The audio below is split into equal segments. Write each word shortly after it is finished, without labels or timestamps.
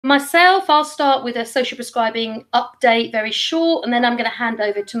myself, I'll start with a social prescribing update, very short, and then I'm going to hand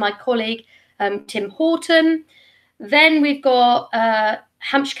over to my colleague, Tim Houghton. Then we've got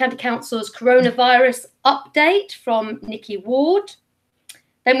Hampshire County Council's coronavirus update from Nicky Ward.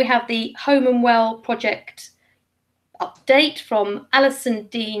 Then we have the Home and Well project update from Alison,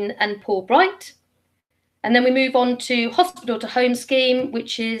 Dean and Paul Bright. And then we move on to Hospital to Home scheme,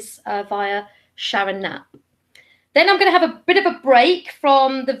 which is via Sharon Knapp. Then I'm going to have a bit of a break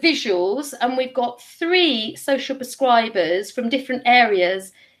from the visuals, and we've got 3 social prescribers from different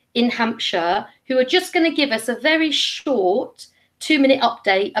areas in Hampshire who are just going to give us a very short 2-minute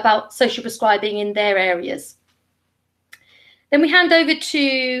update about social prescribing in their areas. Then we hand over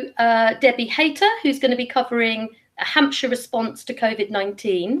to Debbie Hayter, who's going to be covering a Hampshire response to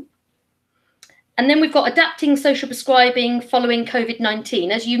COVID-19. And then we've got adapting social prescribing following COVID-19.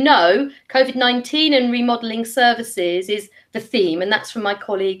 As you know, COVID-19 and remodelling services is the theme, and that's from my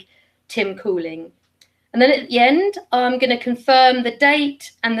colleague, Tim Cooling. And then at the end, I'm going to confirm the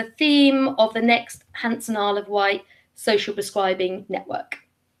date and the theme of the next Houghton Isle of Wight social prescribing network.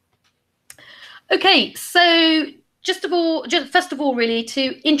 Okay, so first of all, really,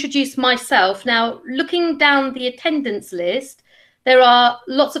 to introduce myself. Now, looking down the attendance list, there are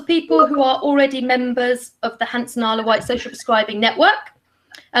lots of people who are already members of the Houghton Isle of Wight Social Prescribing Network.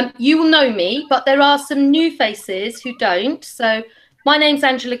 You will know me, but there are some new faces who don't. So my name's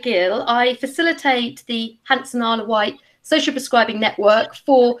Angela Gill. I facilitate the Houghton Isle of Wight Social Prescribing Network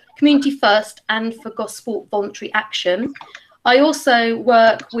for Community First and for Gosport Voluntary Action. I also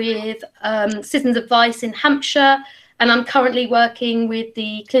work with Citizens Advice in Hampshire, and I'm currently working with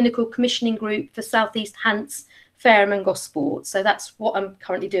the Clinical Commissioning Group for South East Hants, Fareham and Gosport. So that's what I'm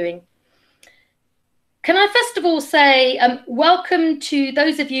currently doing. Can I first of all say welcome to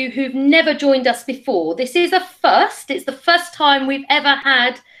those of you who've never joined us before. This is a first. It's the first time we've ever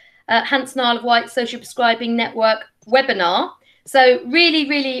had Houghton Isle of Wight Social Prescribing Network webinar. So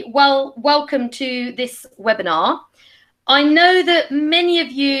really welcome to this webinar. I know that many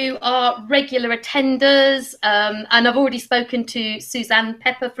of you are regular attenders, and I've already spoken to Suzanne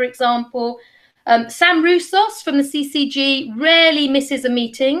Pepper, for example. Sam Roussos from the CCG rarely misses a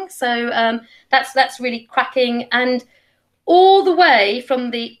meeting, so that's really cracking. And all the way from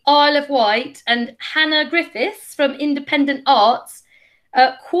the Isle of Wight, and Hannah Griffiths from Independent Arts,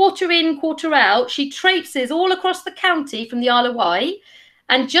 quarter in, quarter out, she traipses all across the county from the Isle of Wight,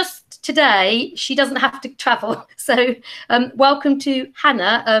 and just today she doesn't have to travel. So welcome to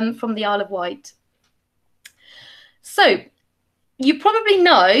Hannah from the Isle of Wight. So you probably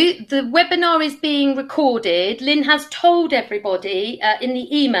know the webinar is being recorded. Lynn has told everybody in the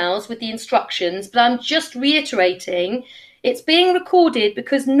emails with the instructions, but I'm just reiterating, it's being recorded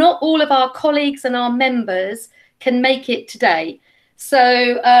because not all of our colleagues and our members can make it today.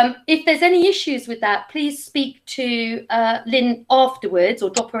 So if there's any issues with that, please speak to Lynn afterwards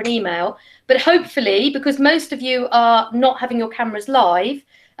or drop her an email. But hopefully, because most of you are not having your cameras live,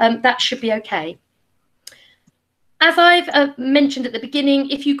 that should be okay. As I've mentioned at the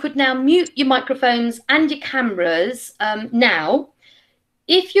beginning, if you could now mute your microphones and your cameras now.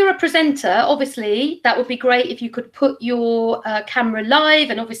 If you're a presenter, obviously, that would be great if you could put your camera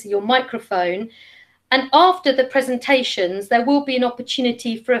live and obviously your microphone. And after the presentations, there will be an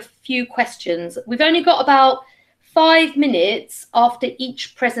opportunity for a few questions. We've only got about 5 minutes after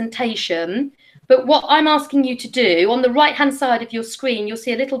each presentation. But what I'm asking you to do, on the right-hand side of your screen, you'll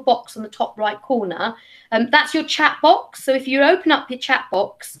see a little box on the top right corner. That's your chat box. So if you open up your chat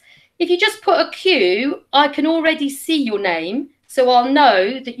box, if you just put a Q, I can already see your name. So I'll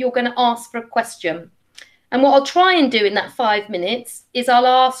know that you're going to ask for a question. And what I'll try and do in that 5 minutes is I'll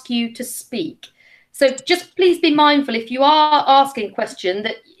ask you to speak. So just please be mindful if you are asking a question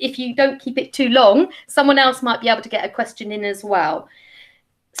that if you don't keep it too long, someone else might be able to get a question in as well.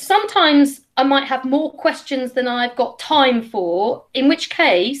 Sometimes I might have more questions than I've got time for, in which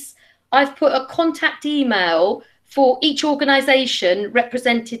case I've put a contact email for each organisation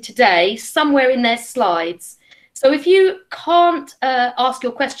represented today somewhere in their slides. So if you can't ask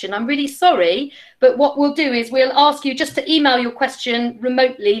your question, I'm really sorry, but what we'll do is we'll ask you just to email your question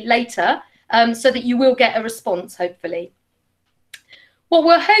remotely later so that you will get a response, hopefully. What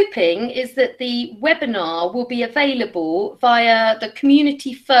we're hoping is that the webinar will be available via the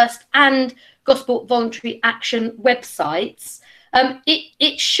Community First and Gosport Voluntary Action websites.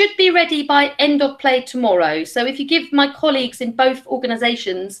 It should be ready by end of play tomorrow. So if you give my colleagues in both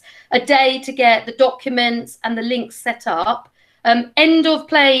organisations a day to get the documents and the links set up, end of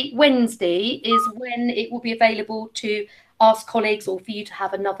play Wednesday is when it will be available to ask colleagues or for you to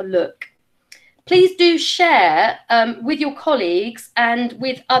have another look. please do share with your colleagues and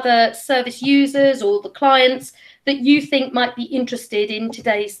with other service users or the clients that you think might be interested in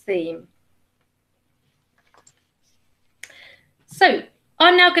today's theme. So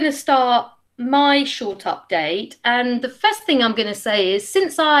I'm now going to start my short update, and the first thing I'm going to say is,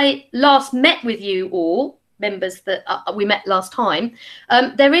 since I last met with you all, members that we met last time,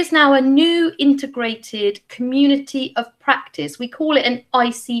 there is now a new integrated community of practice. We call it an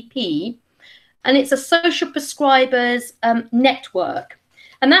ICP, and it's a social prescribers network,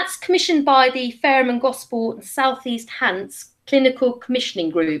 and that's commissioned by the Fareham and Gosport and South East Hants Clinical Commissioning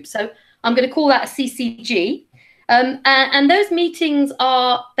Group. So I'm going to call that a CCG. And those meetings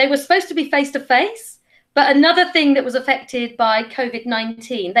they were supposed to be face-to-face, but another thing that was affected by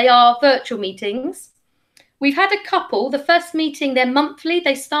COVID-19, they are virtual meetings. We've had a couple. The first meeting, they're monthly.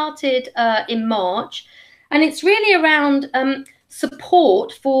 They started in March, and it's really around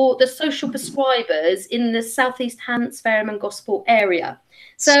support for the social prescribers in the South East Hants, Fareham and Gosport area.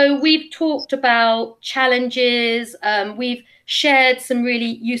 So we've talked about challenges. We've shared some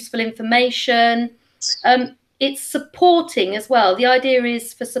really useful information. It's supporting as well. The idea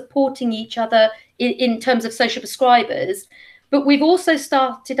is for supporting each other in terms of social prescribers, but we've also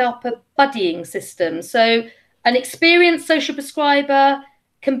started up a buddying system. So an experienced social prescriber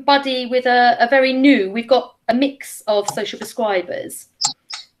can buddy with a very new, we've got a mix of social prescribers.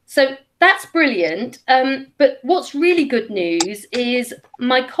 So that's brilliant. But what's really good news is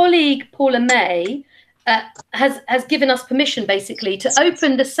my colleague, Paula May, has given us permission basically to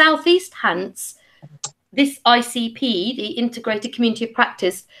open the South East Hants, this ICP, the Integrated Community of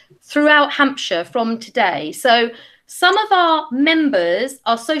Practice, throughout Hampshire from today. So some of our members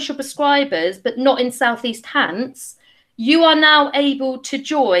are social prescribers, but not in South East Hants. You are now able to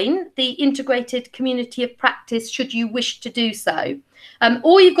join the Integrated Community of Practice should you wish to do so.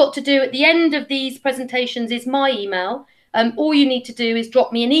 All you've got to do at the end of these presentations is my email. All you need to do is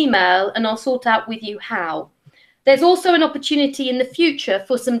drop me an email and I'll sort out with you how. There's also an opportunity in the future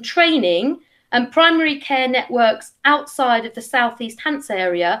for some training, and primary care networks outside of the South East Hants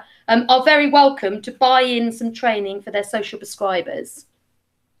area are very welcome to buy in some training for their social prescribers.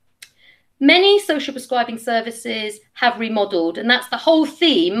 Many social prescribing services have remodelled, and that's the whole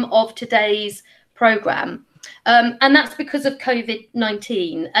theme of today's programme. And that's because of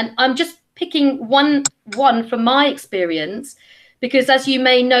COVID-19. And I'm just picking one from my experience, because as you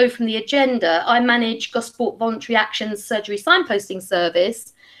may know from the agenda, I manage Gosport Voluntary Action's surgery signposting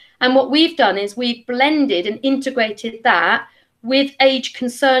service. And what we've done is we've blended and integrated that with Age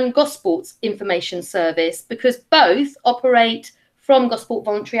Concern Gosport's information service, because both operate from Gosport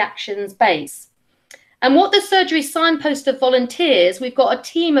Voluntary Action's base. And what the surgery signposter volunteers, we've got a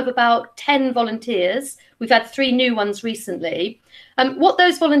team of about 10 volunteers. We've had 3 new ones recently. What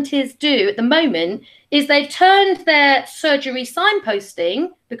those volunteers do at the moment is they've turned their surgery signposting,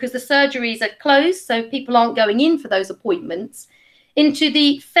 because the surgeries are closed, so people aren't going in for those appointments, into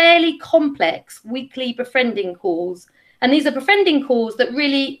the fairly complex weekly befriending calls. And these are befriending calls that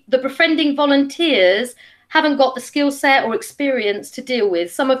really the befriending volunteers haven't got the skill set or experience to deal with.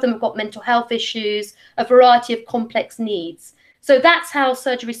 Some of them have got mental health issues, a variety of complex needs. So that's how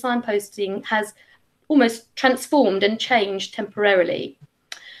surgery signposting has almost transformed and changed temporarily.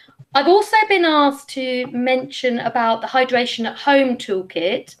 I've also been asked to mention about the Hydration at Home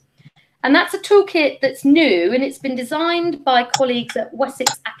toolkit. And that's a toolkit that's new, and it's been designed by colleagues at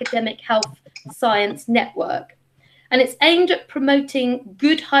Wessex Academic Health Science Network. And it's aimed at promoting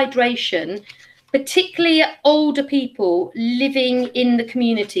good hydration, particularly older people living in the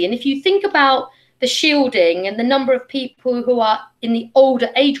community. And if you think about the shielding and the number of people who are in the older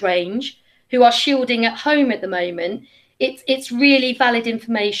age range who are shielding at home at the moment, it's really valid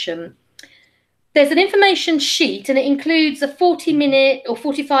information. There's an information sheet, and it includes a 40-minute or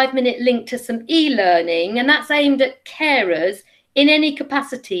 45-minute link to some e-learning, and that's aimed at carers in any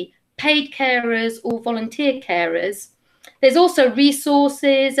capacity, paid carers or volunteer carers. There's also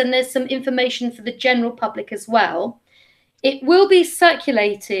resources, and there's some information for the general public as well. It will be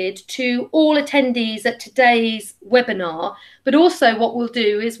circulated to all attendees at today's webinar, but also what we'll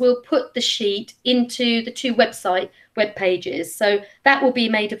do is we'll put the sheet into the 2 web pages. So that will be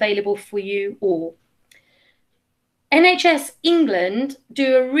made available for you all. NHS England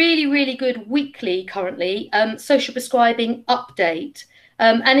do a really, really good weekly currently social prescribing update.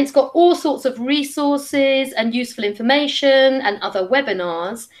 And it's got all sorts of resources and useful information and other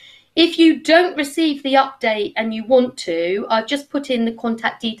webinars. If you don't receive the update and you want to, I've just put in the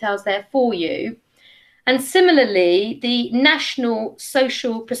contact details there for you. And similarly, the National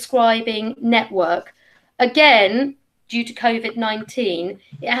Social Prescribing Network, again, due to COVID-19,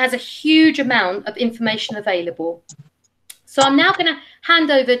 it has a huge amount of information available. So I'm now going to hand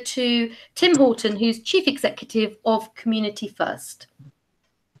over to Tim Houghton, who's Chief Executive of Community First.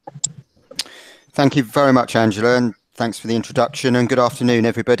 Thank you very much, Angela, and thanks for the introduction, and good afternoon,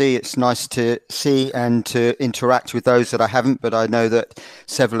 everybody. It's nice to see and to interact with those that I haven't, but I know that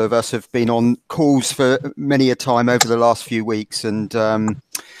several of us have been on calls for many a time over the last few weeks, and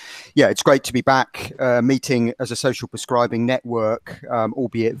yeah, it's great to be back meeting as a social prescribing network,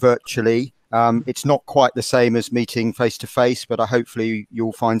 albeit virtually. It's not quite the same as meeting face to face, but hopefully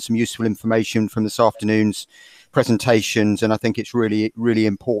you'll find some useful information from this afternoon's presentations. And I think it's really, really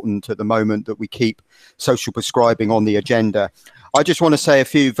important at the moment that we keep social prescribing on the agenda. I just want to say a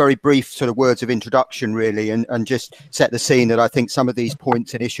few very brief sort of words of introduction, really, and just set the scene that I think some of these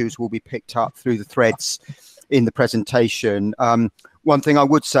points and issues will be picked up through the threads in the presentation. One thing I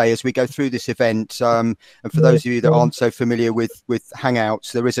would say as we go through this event, and for those of you that aren't so familiar with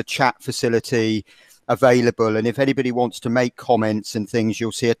Hangouts, there is a chat facility available, and if anybody wants to make comments and things,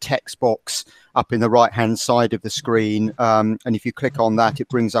 you'll see a text box up in the right hand side of the screen, and if you click on that, it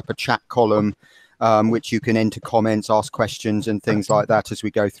brings up a chat column which you can enter comments, ask questions and things like that as we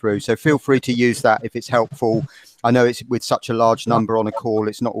go through. So feel free to use that if it's helpful. I know it's with such a large number on a call,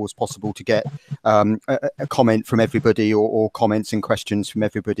 it's not always possible to get a comment from everybody or comments and questions from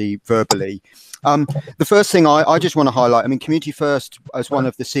everybody verbally. The first thing I just want to highlight, I mean, Community First, as one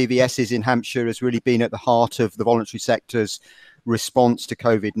of the CVSs in Hampshire, has really been at the heart of the voluntary sector's response to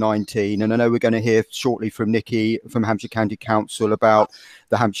COVID-19. And I know we're going to hear shortly from Nicky from Hampshire County Council about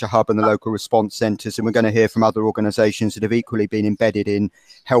the Hampshire Hub and the local response centres. And we're going to hear from other organisations that have equally been embedded in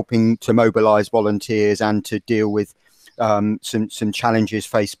helping to mobilise volunteers and to deal with some challenges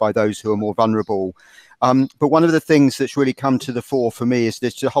faced by those who are more vulnerable. But one of the things that's really come to the fore for me is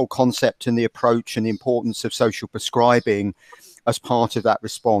this the whole concept and the approach and the importance of social prescribing as part of that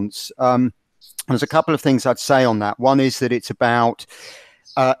response. There's a couple of things I'd say on that. One is that it's about,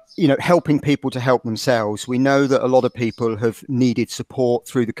 helping people to help themselves. We know that a lot of people have needed support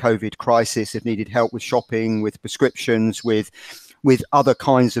through the COVID crisis, have needed help with shopping, with prescriptions, with other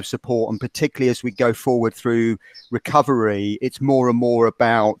kinds of support. And particularly as we go forward through recovery, it's more and more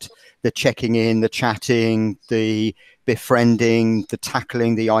about the checking in, the chatting, the befriending, the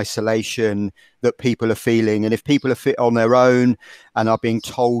tackling, the isolation that people are feeling. And if people are fit on their own and are being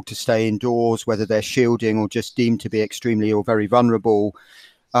told to stay indoors, whether they're shielding or just deemed to be extremely or very vulnerable,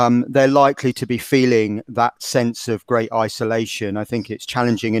 they're likely to be feeling that sense of great isolation. I think it's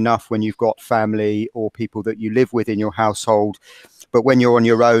challenging enough when you've got family or people that you live with in your household, but when you're on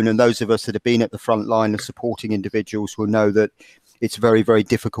your own, and those of us that have been at the front line of supporting individuals will know that it's a very, very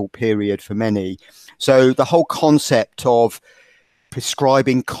difficult period for many. So the whole concept of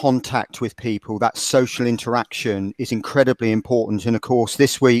prescribing contact with people, that social interaction, is incredibly important. And of course,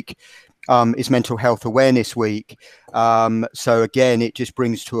 this week is Mental Health Awareness Week. So again, it just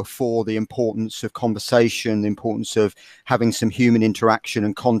brings to a fore the importance of conversation, the importance of having some human interaction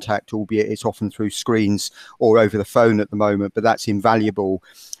and contact, albeit it's often through screens or over the phone at the moment, but that's invaluable.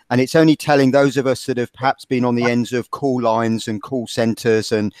 And it's only telling those of us that have perhaps been on the ends of call lines and call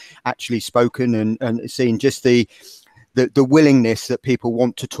centres and actually spoken and seen just the willingness that people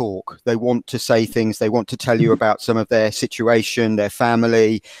want to talk. They want to say things. They want to tell you about some of their situation, their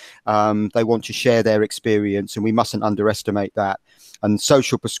family. They want to share their experience, and we mustn't underestimate that. And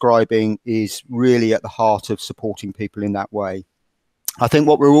social prescribing is really at the heart of supporting people in that way. I think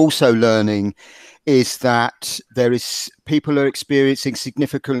what we're also learning is that people are experiencing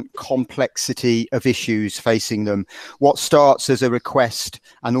significant complexity of issues facing them. What starts as a request,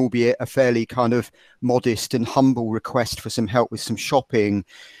 and albeit a fairly kind of modest and humble request for some help with some shopping,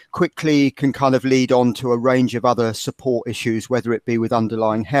 quickly can kind of lead on to a range of other support issues, whether it be with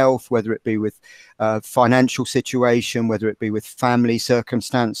underlying health, whether it be with financial situation, whether it be with family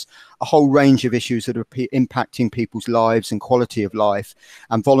circumstance, a whole range of issues that are impacting people's lives and quality of life.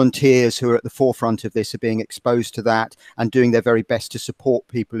 And volunteers who are at the forefront of this are being exposed to that and doing their very best to support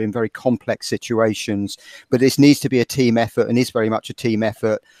people in very complex situations. But this needs to be a team effort, and is very much a team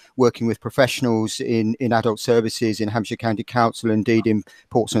effort, working with professionals in adult services in Hampshire County Council, indeed in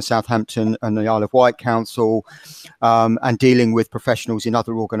Portsmouth, Southampton and the Isle of Wight Council, and dealing with professionals in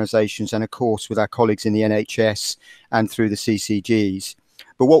other organisations, and of course with our colleagues in the NHS and through the CCGs.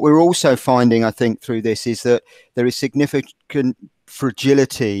 But what we're also finding, I think, through this is that there is significant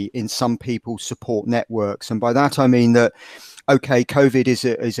fragility in some people's support networks. And by that I mean that, okay, COVID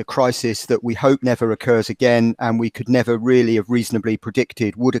is a crisis that we hope never occurs again, and we could never really have reasonably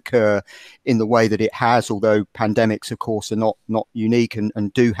predicted would occur in the way that it has, although pandemics, of course, are not unique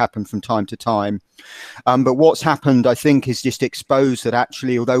and do happen from time to time. But what's happened, I think, is just exposed that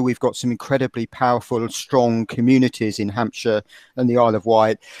actually, although we've got some incredibly powerful and strong communities in Hampshire and the Isle of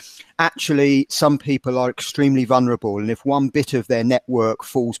Wight, actually some people are extremely vulnerable, and if one bit of their network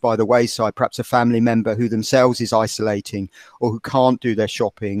falls by the wayside, perhaps a family member who themselves is isolating or who can't do their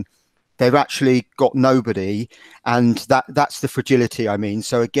shopping, they've actually got nobody. And that's the fragility, I mean.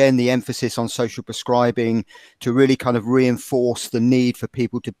 So again, the emphasis on social prescribing to really kind of reinforce the need for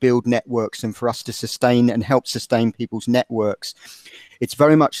people to build networks and for us to sustain and help sustain people's networks. It's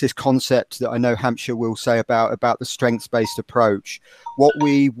very much this concept that I know Hampshire will say about the strengths-based approach. What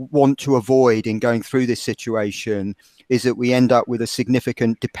we want to avoid in going through this situation is that we end up with a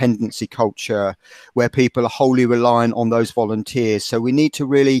significant dependency culture where people are wholly reliant on those volunteers. So we need to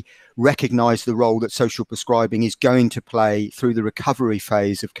really recognize the role that social prescribing is going to play through the recovery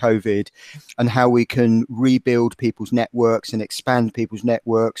phase of COVID, and how we can rebuild people's networks and expand people's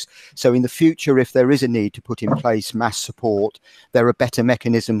networks. So in the future, if there is a need to put in place mass support, there are better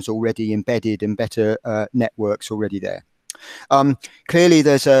mechanisms already embedded and better networks already there. Clearly,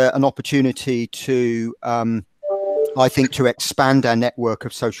 there's an opportunity to I think, to expand our network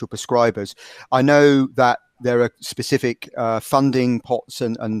of social prescribers. I know that there are specific funding pots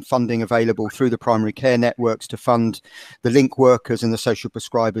and funding available through the primary care networks to fund the link workers and the social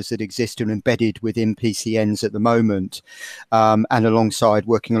prescribers that exist and embedded within PCNs at the moment, and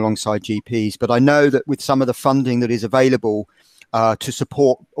working alongside GPs. But I know that with some of the funding that is available to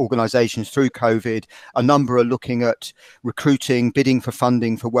support organisations through COVID, a number are looking at recruiting, bidding for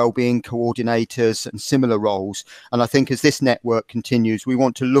funding for wellbeing coordinators and similar roles. And I think as this network continues, we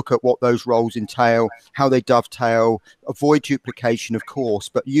want to look at what those roles entail, how they dovetail, avoid duplication, of course,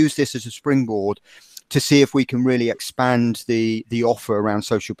 but use this as a springboard to see if we can really expand the offer around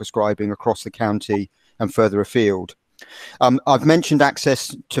social prescribing across the county and further afield. I've mentioned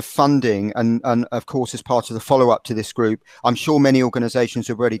access to funding, and of course, as part of the follow-up to this group, I'm sure many organisations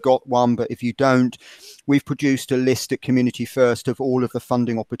have already got one, but if you don't, we've produced a list at Community First of all of the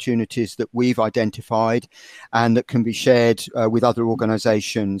funding opportunities that we've identified and that can be shared with other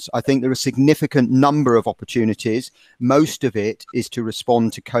organisations. I think there are a significant number of opportunities. Most of it is to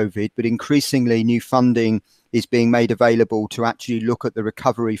respond to COVID, but increasingly new funding is being made available to actually look at the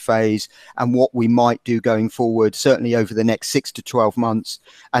recovery phase and what we might do going forward, certainly over the next 6 to 12 months,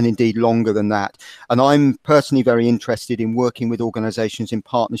 and indeed longer than that. And I'm personally very interested in working with organisations in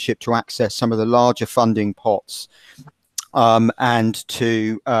partnership to access some of the larger funding pots, and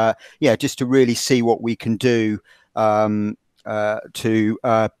to, just to really see what we can do to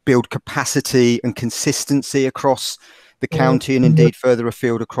build capacity and consistency across the county and indeed further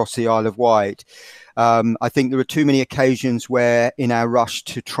afield across the Isle of Wight. I think there are too many occasions where in our rush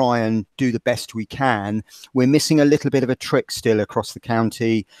to try and do the best we can, we're missing a little bit of a trick still across the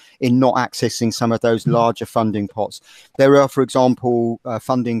county in not accessing some of those larger funding pots. There are, for example,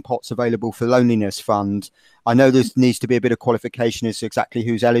 funding pots available for Loneliness Fund. I know there needs to be a bit of qualification as to exactly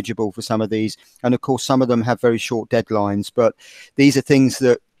who's eligible for some of these. And of course, some of them have very short deadlines, but these are things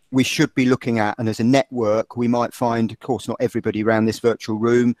that we should be looking at. And as a network, we might find, of course, not everybody around this virtual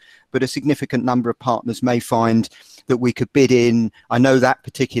room, but a significant number of partners may find that we could bid in. I know that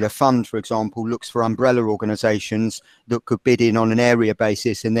particular fund, for example, looks for umbrella organisations that could bid in on an area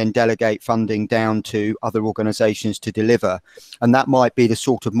basis and then delegate funding down to other organisations to deliver. And that might be the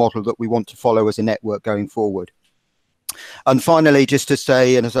sort of model that we want to follow as a network going forward. And finally, just to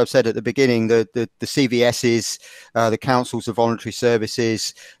say, and as I've said at the beginning, the CVSs, the councils of voluntary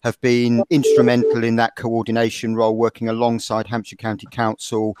services, have been instrumental in that coordination role, working alongside Hampshire County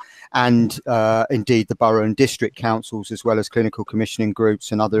Council and indeed the borough and district councils, as well as clinical commissioning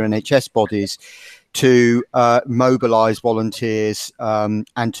groups and other NHS bodies, to mobilise volunteers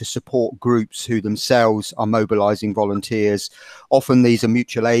and to support groups who themselves are mobilising volunteers. Often these are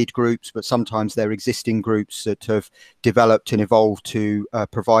mutual aid groups, but sometimes they're existing groups that have developed and evolved to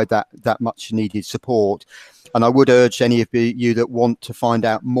provide that much needed support. And I would urge any of you that want to find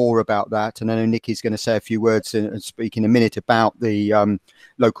out more about that, and I know Nicky's going to say a few words and speak in a minute about the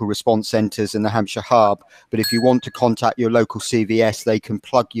local response centres and the Hampshire Hub, but if you want to contact your local CVS, they can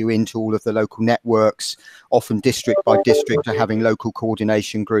plug you into all of the local networks. Often district by district are having local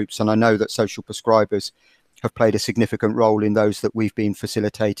coordination groups, and I know that social prescribers have played a significant role in those that we've been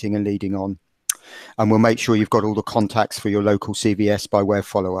facilitating and leading on. And we'll make sure you've got all the contacts for your local CVS by way of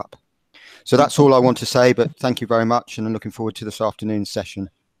follow-up. So that's all I want to say, but thank you very much, and I'm looking forward to this afternoon's session.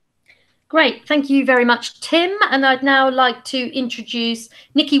 Great, thank you very much, Tim. And I'd now like to introduce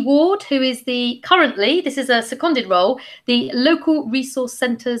Nicky Ward, who is currently, this is a seconded role, the Local Resource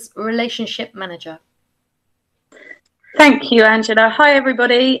Centre's Relationship Manager. Thank you, Angela. Hi,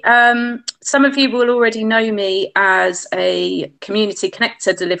 everybody. Some of you will already know me as a Community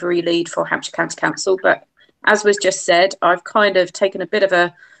Connector Delivery Lead for Hampshire County Council, but as was just said, I've kind of taken a bit of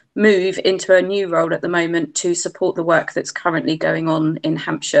a move into a new role at the moment to support the work that's currently going on in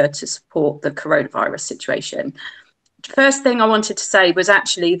Hampshire to support the coronavirus situation. First thing I wanted to say was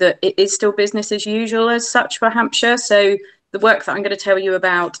actually that it is still business as usual as such for Hampshire. So the work that I'm going to tell you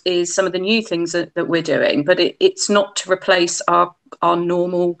about is some of the new things that we're doing, but it's not to replace our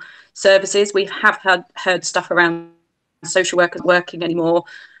normal services. We have heard stuff around social workers working anymore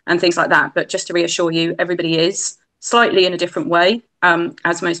and things like that. But just to reassure you, everybody is slightly in a different way,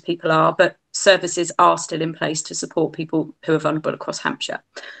 as most people are, but services are still in place to support people who are vulnerable across Hampshire.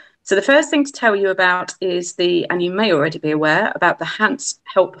 So the first thing to tell you about is and you may already be aware, about the HANTS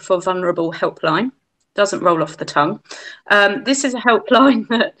Help for Vulnerable helpline. Doesn't roll off the tongue. This is a helpline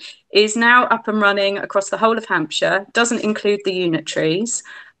that is now up and running across the whole of Hampshire, doesn't include the unitaries.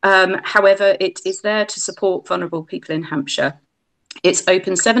 However, it is there to support vulnerable people in Hampshire. It's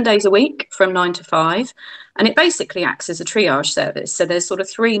open 7 days a week from 9 to 5, and it basically acts as a triage service. So there's sort of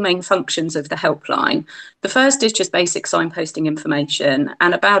three main functions of the helpline. The first is just basic signposting information,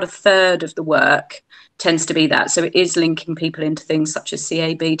 and about a third of the work tends to be that. So it is linking people into things such as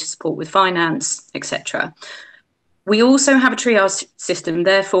CAB to support with finance, etc. We also have a triage system.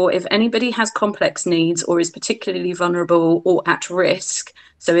 Therefore, if anybody has complex needs or is particularly vulnerable or at risk,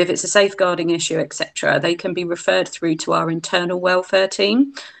 so if it's a safeguarding issue, etc., they can be referred through to our internal welfare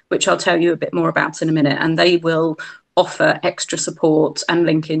team, which I'll tell you a bit more about in a minute. And they will offer extra support and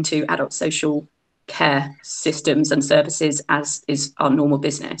link into adult social care systems and services, as is our normal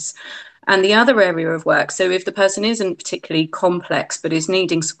business. And the other area of work, so if the person isn't particularly complex but is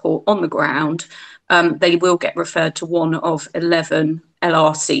needing support on the ground, they will get referred to one of 11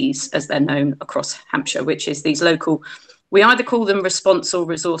 LRCs, as they're known across Hampshire, which is these local, we either call them response or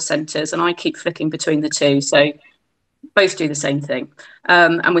resource centres, and I keep flicking between the two, so both do the same thing.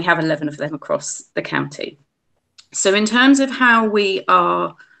 And we have 11 of them across the county. So in terms of how we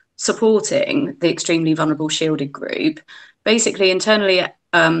are supporting the extremely vulnerable shielded group, basically internally at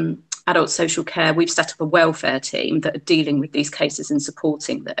Adult Social Care, we've set up a welfare team that are dealing with these cases and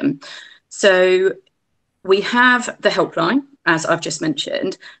supporting them. So we have the helpline, as I've just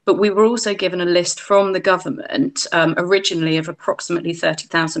mentioned, but we were also given a list from the government originally of approximately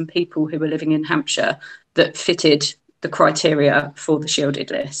 30,000 people who were living in Hampshire that fitted the criteria for the shielded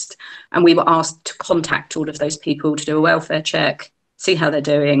list. And we were asked to contact all of those people to do a welfare check, see how they're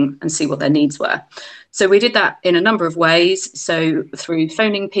doing and see what their needs were. So we did that in a number of ways. So through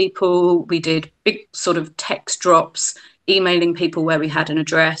phoning people, we did big sort of text drops, emailing people where we had an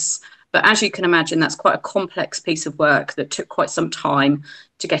address. But as you can imagine, that's quite a complex piece of work that took quite some time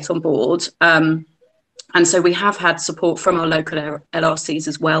to get on board. And so we have had support from our local LRCs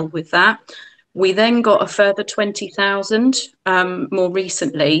as well with that. We then got a further 20,000 more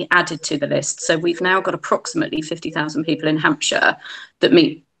recently added to the list. So we've now got approximately 50,000 people in Hampshire that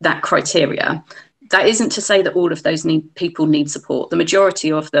meet that criteria. That isn't to say that all of those people need support. The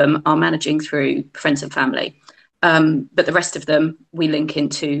majority of them are managing through friends and family. But the rest of them, we link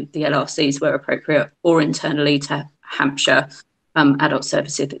into the LRCs where appropriate or internally to Hampshire Adult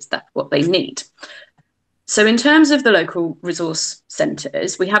Services if it's what they need. So in terms of the local resource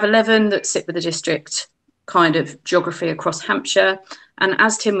centres, we have 11 that sit with the district kind of geography across Hampshire. And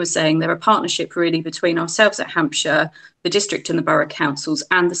as Tim was saying, they're a partnership really between ourselves at Hampshire, the district and the borough councils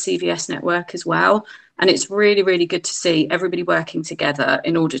and the CVS network as well. And it's really, really good to see everybody working together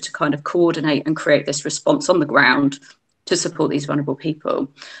in order to kind of coordinate and create this response on the ground to support these vulnerable people.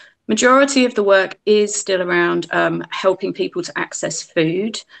 Majority of the work is still around helping people to access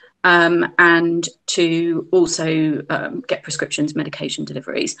food and to also get prescriptions, medication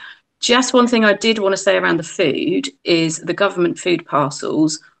deliveries. Just one thing I did want to say around the food is the government food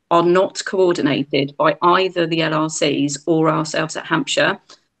parcels are not coordinated by either the LRCs or ourselves at Hampshire.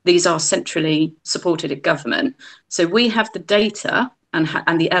 These are centrally supported at government. So we have the data and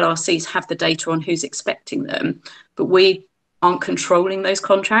the LRCs have the data on who's expecting them, but we aren't controlling those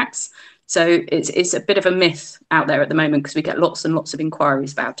contracts. So it's a bit of a myth out there at the moment because we get lots and lots of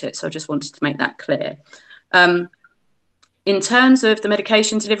inquiries about it. So I just wanted to make that clear. In terms of the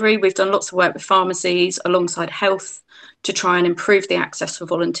medication delivery, we've done lots of work with pharmacies alongside health to try and improve the access for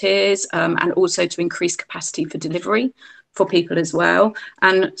volunteers and also to increase capacity for delivery for people as well.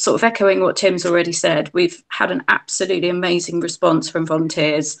 And sort of echoing what Tim's already said, we've had an absolutely amazing response from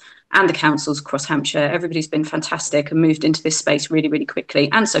volunteers and the councils across Hampshire. Everybody's been fantastic and moved into this space really, really quickly,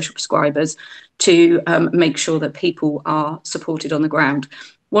 and social prescribers, to make sure that people are supported on the ground.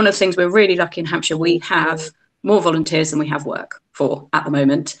 One of the things we're really lucky in Hampshire, we have more volunteers than we have work for at the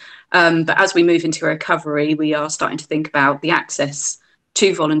moment. But as we move into recovery, we are starting to think about the access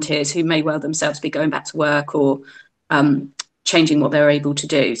to volunteers who may well themselves be going back to work or changing what they're able to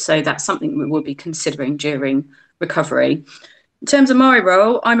do. So that's something we will be considering during recovery. In terms of my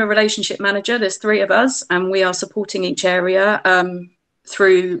role, I'm a relationship manager. There's 3 of us, and we are supporting each area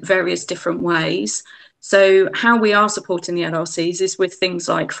through various different ways. So how we are supporting the LRCs is with things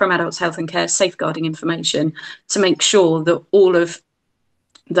like From Adults Health and Care safeguarding information, to make sure that all of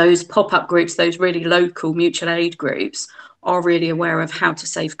those pop-up groups, those really local mutual aid groups, are really aware of how to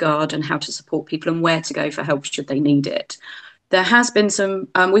safeguard and how to support people and where to go for help should they need it. There has been some,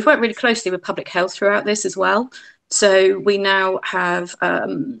 we've worked really closely with public health throughout this as well. So we now have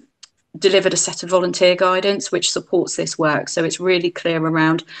delivered a set of volunteer guidance which supports this work. So it's really clear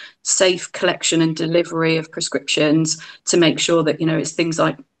around safe collection and delivery of prescriptions, to make sure that, you know, it's things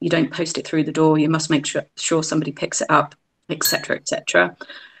like you don't post it through the door, you must make sure somebody picks it up, etc., etc.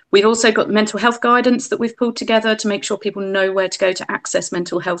 We've also got mental health guidance that we've pulled together to make sure people know where to go to access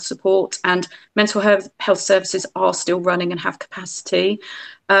mental health support, and mental health services are still running and have capacity.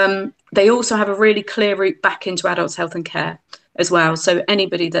 They also have a really clear route back into adults health and care as well. So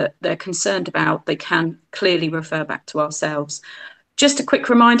anybody that they're concerned about, they can clearly refer back to ourselves. Just a quick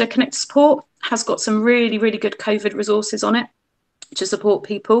reminder, Connect to Support has got some really, really good COVID resources on it to support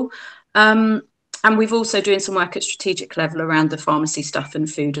people. And we've also doing some work at strategic level around the pharmacy stuff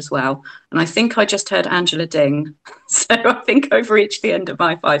and food as well. And I think I just heard Angela ding. So I think I've reached the end of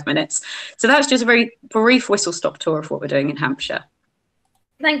my 5 minutes. So that's just a very brief whistle-stop tour of what we're doing in Hampshire.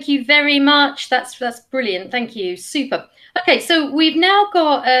 Thank you very much. That's brilliant. Thank you. Super. Okay, so we've now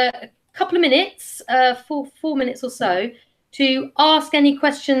got a couple of minutes, 4 minutes or so, to ask any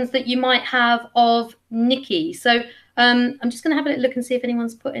questions that you might have of Nicky. So I'm just going to have a little look and see if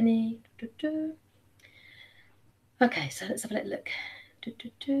anyone's put any... Okay, so let's have a little look.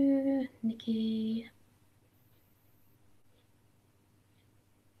 Nicky.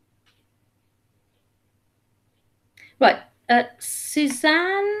 Right,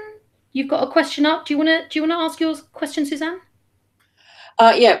 Suzanne, you've got a question up. Do you want to ask your question, Suzanne?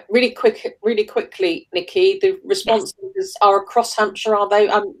 Yeah, really quickly, Nicky. The responses are across Hampshire, are they?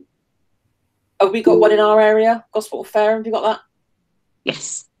 Have we got one in our area? Gosport Fair, have you got that?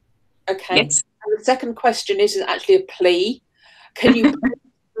 Yes. Okay. Yes. And the second question is actually a plea. Can you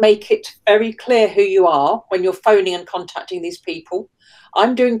make it very clear who you are when you're phoning and contacting these people?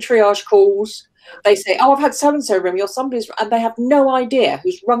 I'm doing triage calls. They say, oh, I've had so-and-so ring me, or somebody's, and they have no idea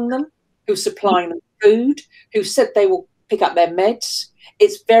who's rung them, who's supplying them food, who said they will pick up their meds.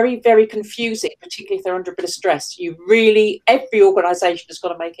 It's very, very confusing, particularly if they're under a bit of stress. Every organisation has got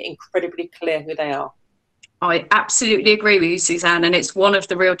to make it incredibly clear who they are. I absolutely agree with you, Suzanne, and it's one of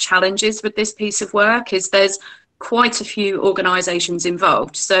the real challenges with this piece of work is there's quite a few organisations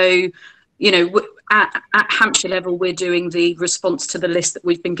involved. So, you know, at Hampshire level, we're doing the response to the list that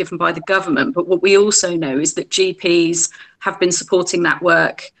we've been given by the government. But what we also know is that GPs have been supporting that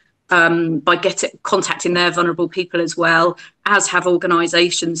work by contacting their vulnerable people as well, as have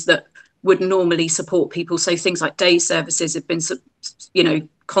organisations that would normally support people. So things like day services have been, you know,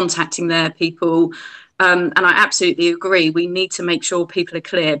 contacting their people. And I absolutely agree. We need to make sure people are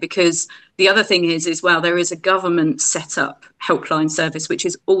clear, because the other thing is well, there is a government set up helpline service, which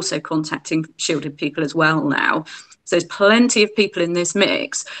is also contacting shielded people as well now. So there's plenty of people in this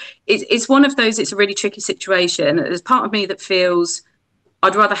mix. It's one of those, it's a really tricky situation. There's part of me that feels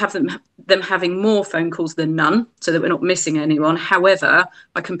I'd rather have them having more phone calls than none, so that we're not missing anyone. However,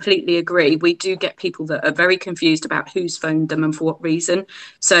 I completely agree. We do get people that are very confused about who's phoned them and for what reason.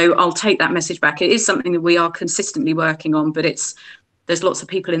 So I'll take that message back. It is something that we are consistently working on, but there's lots of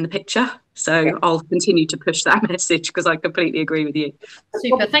people in the picture. So I'll continue to push that message, because I completely agree with you.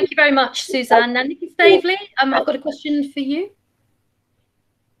 Super. Thank you very much, Suzanne. Now, Nicky Stavely, I've got a question for you.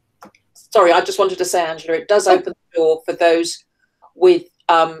 Sorry, I just wanted to say, Angela, it does open the door for those with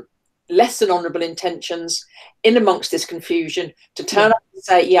less than honourable intentions in amongst this confusion to turn up and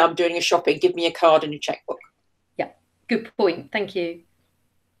say, yeah, I'm doing a shopping, give me a card and your checkbook. Yeah, good point. Thank you.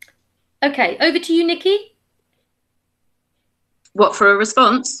 Okay, over to you, Nicky. What, for a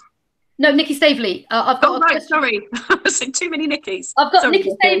response? No, Nicky Stavely. I've got a question. Sorry. I said too many Nickies. I've got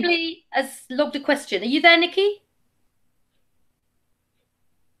Nicky Stavely has logged a question. Are you there, Nicky?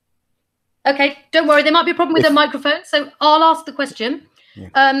 Okay, don't worry. There might be a problem with the microphone, so I'll ask the question.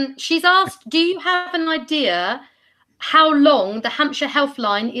 Yeah. She's asked, do you have an idea how long the Hampshire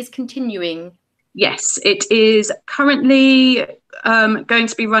Healthline is continuing? Yes, it is currently going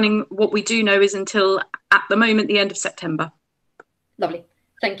to be running. What we do know is until, at the moment, the end of September. Lovely,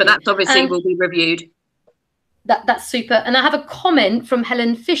 thank you. But that's obviously will be reviewed. That's super. And I have a comment from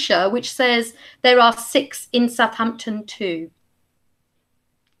Helen Fisher, which says there are 6 in Southampton too.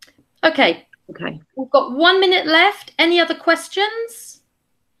 Okay. Okay. We've got 1 minute left. Any other questions?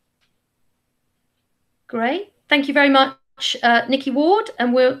 Great. Thank you very much, Nicky Ward.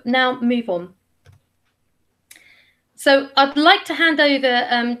 And we'll now move on. So I'd like to hand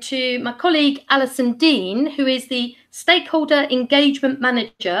over to my colleague, Alison Dean, who is the Stakeholder Engagement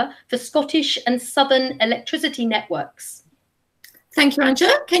Manager for Scottish and Southern Electricity Networks. Thank you,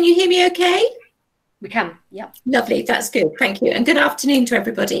 Angela. Can you hear me okay? We can, yeah. Lovely, that's good, thank you. And good afternoon to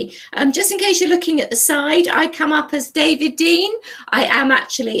everybody. Just in case you're looking at the side, I come up as David Dean. I am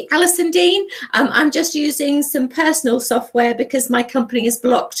actually Alison Dean. I'm just using some personal software because my company has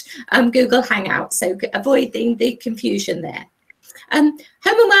blocked Google Hangout, so avoiding the confusion there. Home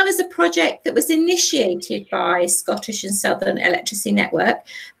and Well is a project that was initiated by Scottish and Southern Electricity Network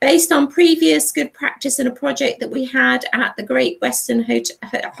based on previous good practice and a project that we had at the Great Western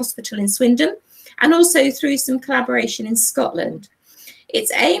Hospital in Swindon, and also through some collaboration in Scotland.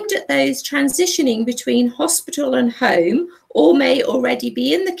 It's aimed at those transitioning between hospital and home, or may already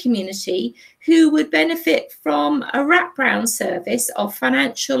be in the community, who would benefit from a wraparound service of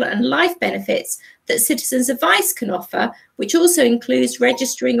financial and life benefits that Citizens Advice can offer, which also includes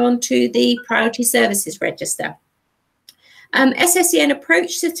registering onto the Priority Services Register. SSEN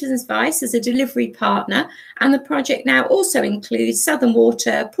approached Citizens Advice as a delivery partner, and the project now also includes Southern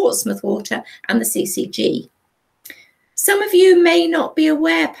Water, Portsmouth Water and the CCG. Some of you may not be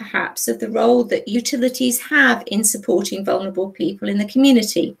aware perhaps of the role that utilities have in supporting vulnerable people in the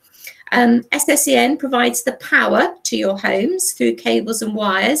community. SSEN provides the power to your homes through cables and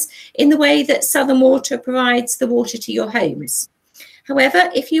wires in the way that Southern Water provides the water to your homes. However,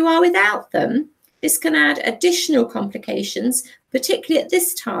 if you are without them, this can add additional complications, particularly at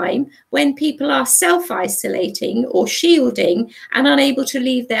this time when people are self-isolating or shielding and unable to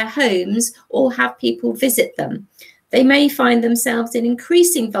leave their homes or have people visit them. They may find themselves in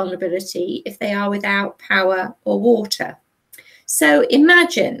increasing vulnerability if they are without power or water. So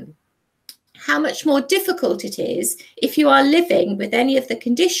imagine how much more difficult it is if you are living with any of the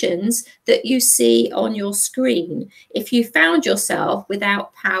conditions that you see on your screen, if you found yourself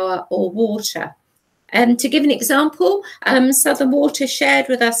without power or water. To give an example, Southern Water shared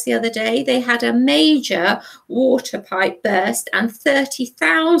with us the other day, they had a major water pipe burst and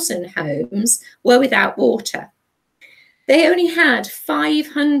 30,000 homes were without water. They only had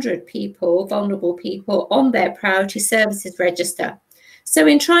 500 people, vulnerable people, on their Priority Services Register. So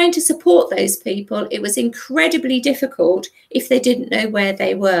in trying to support those people, it was incredibly difficult if they didn't know where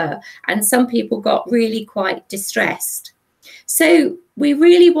they were. And some people got really quite distressed. So we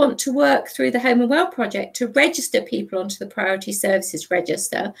really want to work through the Home and Well project to register people onto the Priority Services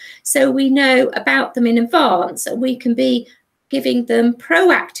Register so we know about them in advance and we can be giving them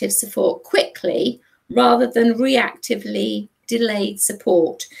proactive support quickly rather than reactively delayed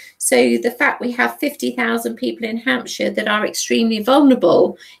support. So the fact we have 50,000 people in Hampshire that are extremely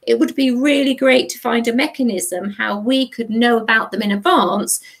vulnerable, it would be really great to find a mechanism how we could know about them in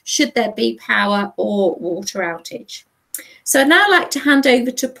advance should there be power or water outage. So I'd now like to hand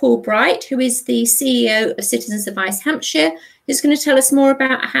over to Paul Bright, who is the CEO of Citizens Advice Hampshire, who's going to tell us more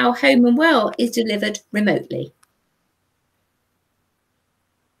about how Home and Well is delivered remotely.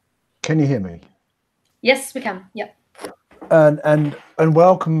 Can you hear me? Yes, we can. Yep. And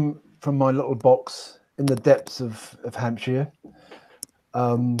welcome from my little box in the depths of Hampshire.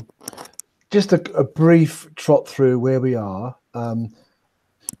 Just a brief trot through where we are.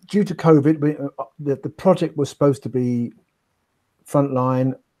 Due to COVID, the project was supposed to be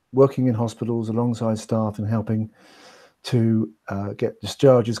frontline, working in hospitals alongside staff and helping to get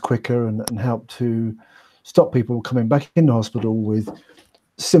discharges quicker and help to stop people coming back into hospital with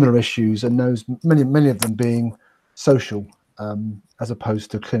similar issues, and those many of them being social as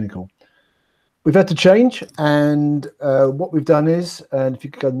opposed to clinical. We've had to change, and what we've done is, and if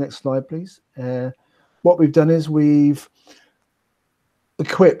you could go to the next slide, please. What we've done is we've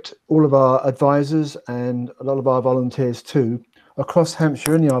equipped all of our advisors and a lot of our volunteers too across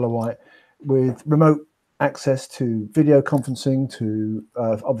Hampshire and the Isle of Wight with remote access to video conferencing, to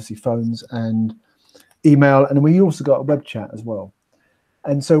obviously phones and email, and we also got a web chat as well.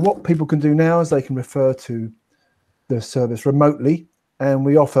 And so what people can do now is they can refer to the service remotely, and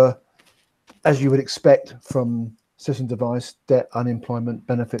we offer as you would expect from citizen device, debt, unemployment,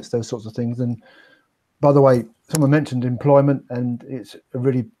 benefits, those sorts of things. And by the way, someone mentioned employment, and it's a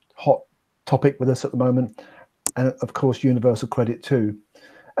really hot topic with us at the moment. And of course, universal credit too.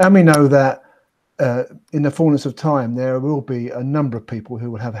 And we know that in the fullness of time, there will be a number of people who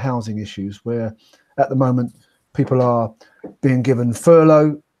will have housing issues, where at the moment people are being given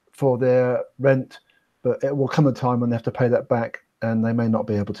furlough for their rent, but it will come a time when they have to pay that back and they may not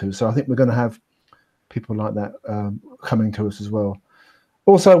be able to. So I think we're going to have people like that coming to us as well.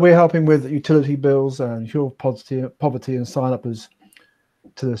 Also, we're helping with utility bills and ensure poverty and sign up as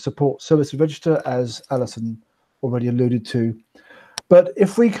to the support services register, as Alison already alluded to. But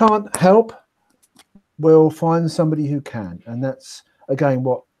if we can't help, we'll find somebody who can. And that's, again,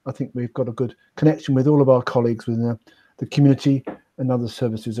 what I think we've got a good connection with all of our colleagues within the community and other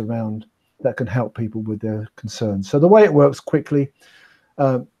services around that can help people with their concerns. So the way it works quickly,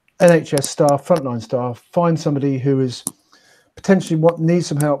 NHS staff, frontline staff, find somebody who is potentially needs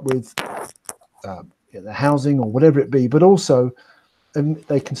some help with the housing or whatever it be, but also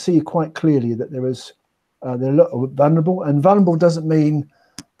they can see quite clearly that they're a lot vulnerable. And vulnerable doesn't mean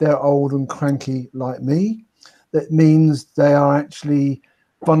they're old and cranky like me. That means they are actually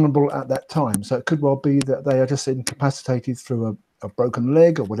vulnerable at that time. So it could well be that they are just incapacitated through a broken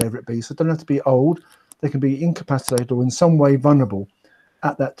leg or whatever it be. So they don't have to be old. They can be incapacitated or in some way vulnerable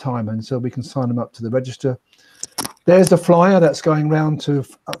at that time. And so we can sign them up to the register. There's the flyer that's going round to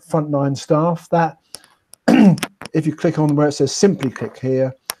frontline staff. That if you click on where it says simply click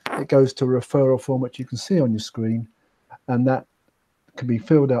here, it goes to a referral form, which you can see on your screen. And that can be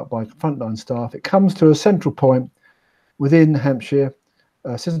filled out by frontline staff. It comes to a central point within Hampshire,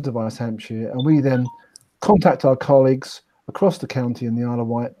 Citizen Device Hampshire, and we then contact our colleagues across the county and the Isle of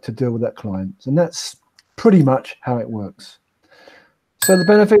Wight to deal with that client. And that's pretty much how it works. So the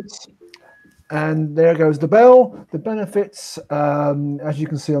benefits, and there goes the bell. The benefits, as you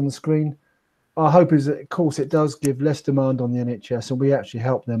can see on the screen, our hope is that, of course, it does give less demand on the NHS, and we actually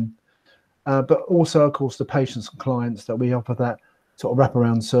help them. But also, of course, the patients and clients that we offer that sort of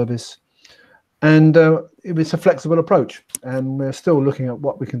wraparound service. And it's a flexible approach, and we're still looking at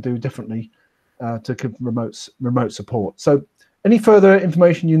what we can do differently to give remote support. So any further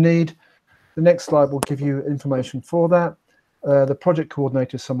information you need, the next slide will give you information for that. The project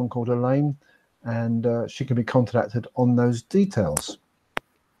coordinator is someone called Elaine, and she can be contacted on those details.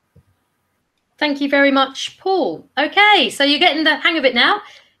 Thank you very much, Paul. Okay, so you're getting the hang of it now.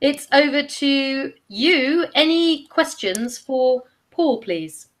 It's over to you. Any questions for Paul,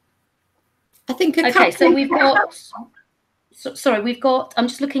 please? I think okay, so we've got, sorry, we've got, I'm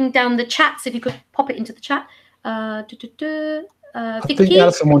just looking down the chat, so if you could pop it into the chat. I think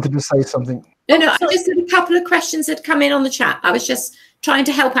Alison wanted to say something. No, I just had a couple of questions that come in on the chat. I was just trying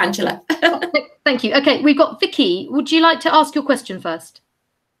to help Angela. Thank you. Okay, we've got Vicky. Would you like to ask your question first?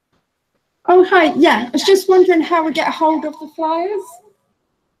 Oh, hi. Yeah, I was just wondering how we get hold of the flyers.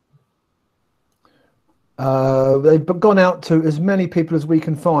 They've gone out to as many people as we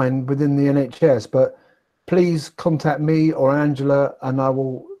can find within the NHS, but please contact me or Angela and I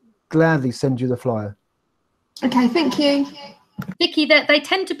will gladly send you the flyer. Okay, thank you. Vicky, they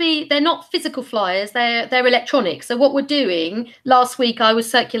tend to be, they're not physical flyers, they're electronic. So what we're doing, last week I was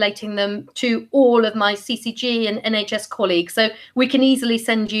circulating them to all of my CCG and NHS colleagues, so we can easily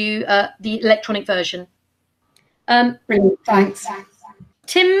send you the electronic version. Brilliant, thanks.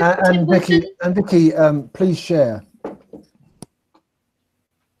 Tim and Vicky, please share.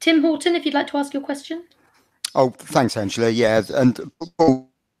 Tim Houghton, if you'd like to ask your question. Oh, thanks, Angela. Yeah, and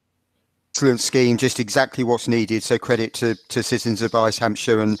excellent scheme, just exactly what's needed. So credit to Citizens Advice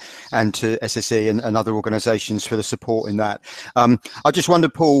Hampshire and to SSE and other organisations for the support in that. I just wonder,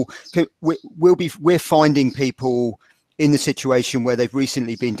 Paul, we're finding people in the situation where they've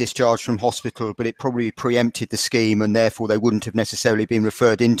recently been discharged from hospital, but it probably preempted the scheme and therefore they wouldn't have necessarily been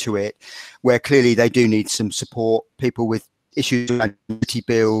referred into it, where clearly they do need some support, people with issues with utility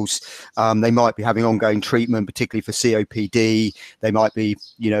bills, they might be having ongoing treatment, particularly for COPD, they might be,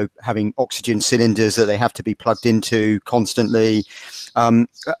 having oxygen cylinders that they have to be plugged into constantly,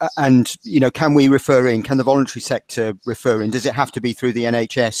 and can we refer in, can the voluntary sector refer in, does it have to be through the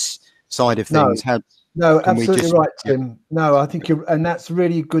NHS side of things? No, absolutely right, Tim. No, I think and that's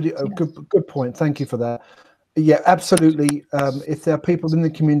really good point, thank you for that. Yeah, absolutely. If there are people in the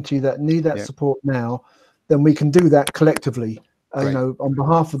community that need that support now, then we can do that collectively, on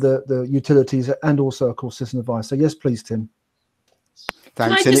behalf of the utilities and also, of course, Citizen Advice. So yes, please, Tim.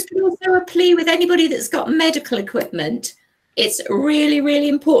 Thanks. Can I just also a plea with anybody that's got medical equipment? it's really, really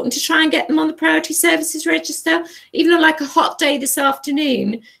important to try and get them on the priority services register. Even on like a hot day this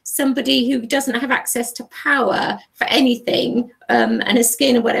afternoon, somebody who doesn't have access to power for anything and a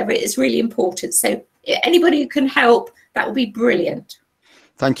skin or whatever, it is really important. So anybody who can help, that would be brilliant.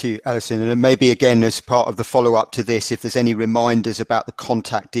 Thank you, Alison. And maybe again, as part of the follow-up to this, if there's any reminders about the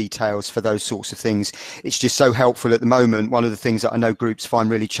contact details for those sorts of things, it's just so helpful at the moment. One of the things that I know groups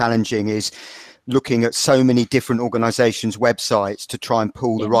find really challenging is looking at so many different organisations' websites to try and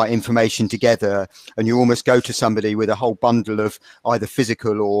pull the right information together. And you almost go to somebody with a whole bundle of either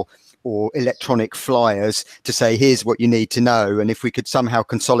physical or electronic flyers to say, here's what you need to know. And if we could somehow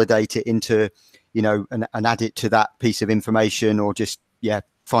consolidate it into, you know, and add it to that piece of information, or just,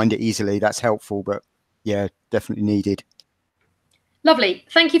 find it easily, that's helpful. But definitely needed. Lovely.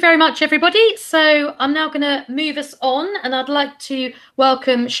 Thank you very much, everybody. So I'm now going to move us on, and I'd like to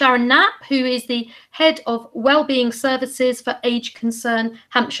welcome Sharon Knapp, who is the Head of Wellbeing Services for Age Concern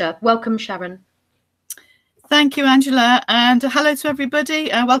Hampshire. Welcome, Sharon. Thank you, Angela, and hello to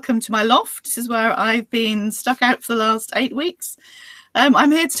everybody. Welcome to my loft. This is where I've been stuck out for the last 8 weeks.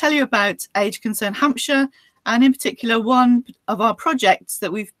 I'm here to tell you about Age Concern Hampshire, and in particular one of our projects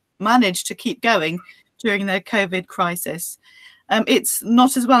that we've managed to keep going during the COVID crisis. It's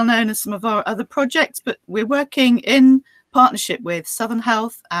not as well known as some of our other projects, but we're working in partnership with Southern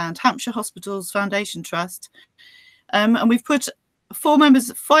Health and Hampshire Hospitals Foundation Trust. And we've put 5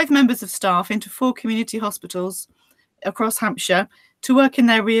 members of staff into 4 community hospitals across Hampshire to work in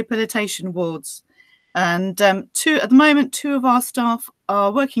their rehabilitation wards. And at the moment, 2 of our staff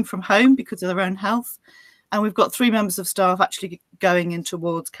are working from home because of their own health. And we've got 3 members of staff actually going into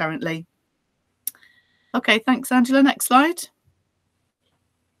wards currently. Okay, thanks, Angela. Next slide.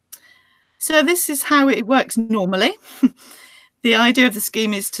 So this is how it works normally. The idea of the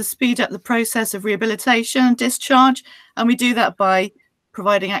scheme is to speed up the process of rehabilitation and discharge, and we do that by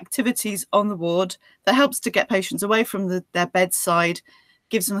providing activities on the ward that helps to get patients away from their bedside,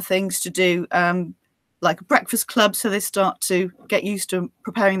 gives them things to do, like a breakfast club, so they start to get used to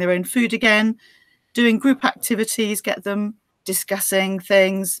preparing their own food again, doing group activities, get them discussing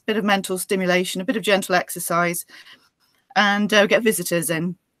things, a bit of mental stimulation, a bit of gentle exercise, and get visitors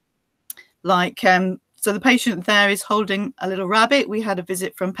in. Like, so the patient there is holding a little rabbit. We had a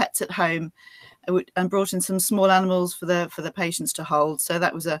visit from Pets at Home and brought in some small animals for the patients to hold. So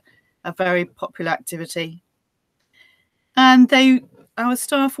that was a very popular activity. And our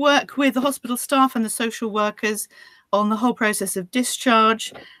staff work with the hospital staff and the social workers on the whole process of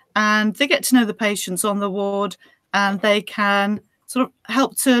discharge, and they get to know the patients on the ward, and they can sort of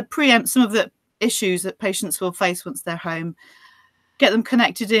help to preempt some of the issues that patients will face once they're home, get them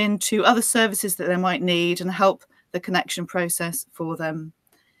connected into other services that they might need, and help the connection process for them.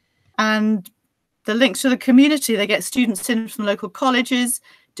 And the links to the community, they get students in from local colleges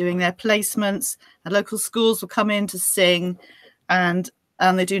doing their placements, and local schools will come in to sing, and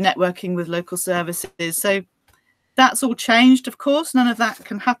they do networking with local services. So that's all changed, of course. None of that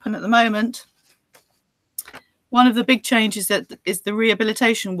can happen at the moment. One of the big changes is the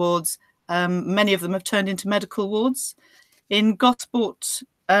rehabilitation wards. Many of them have turned into medical wards. In Gosport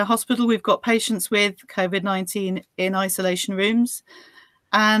Hospital, we've got patients with COVID-19 in isolation rooms.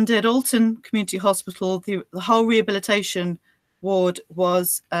 And at Alton Community Hospital, the whole rehabilitation ward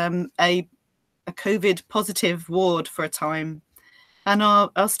was a COVID positive ward for a time. And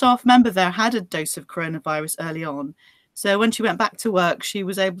our staff member there had a dose of coronavirus early on. So when she went back to work, she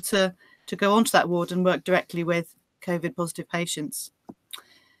was able to go onto that ward and work directly with COVID positive patients.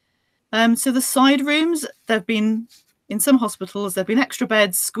 So the side rooms, in some hospitals, there have been extra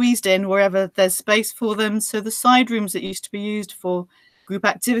beds squeezed in wherever there's space for them. So the side rooms that used to be used for group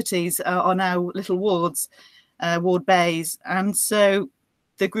activities are now little wards, ward bays. And so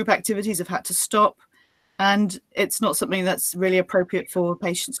the group activities have had to stop. And it's not something that's really appropriate for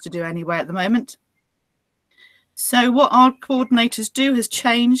patients to do anyway at the moment. So what our coordinators do has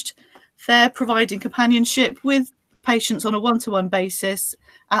changed. They're providing companionship with patients on a one-to-one basis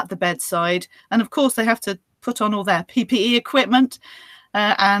at the bedside. And of course, they have to put on all their PPE equipment.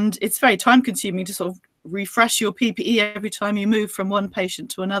 And it's very time-consuming to sort of refresh your PPE every time you move from one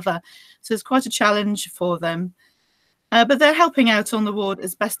patient to another. So it's quite a challenge for them. But they're helping out on the ward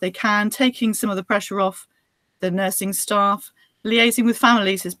as best they can, taking some of the pressure off the nursing staff. Liaising with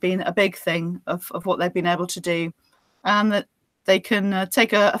families has been a big thing of what they've been able to do, and that they can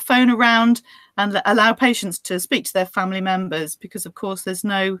take a phone around and allow patients to speak to their family members, because of course there's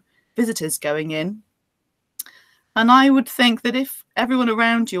no visitors going in. And I would think that if everyone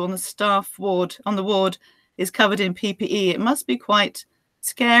around you on the ward is covered in PPE, it must be quite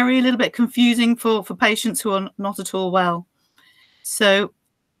scary, a little bit confusing for patients who are not at all well. So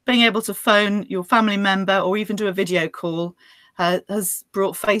being able to phone your family member or even do a video call has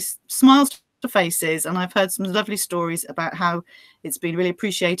brought smiles to faces, and I've heard some lovely stories about how it's been really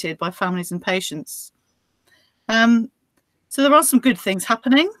appreciated by families and patients. So there are some good things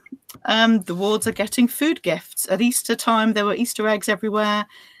happening. The wards are getting food gifts. At Easter time, there were Easter eggs everywhere.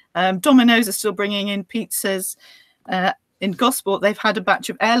 Domino's are still bringing in pizzas. In Gosport, they've had a batch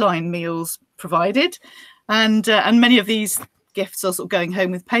of airline meals provided, and many of these gifts are sort of going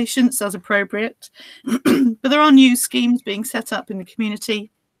home with patients as appropriate. But there are new schemes being set up in the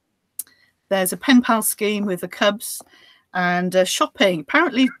community. There's a pen pal scheme with the Cubs, and shopping.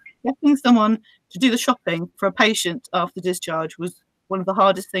 Apparently, getting someone to do the shopping for a patient after discharge was one of the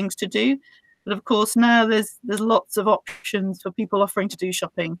hardest things to do. But of course, now there's lots of options for people offering to do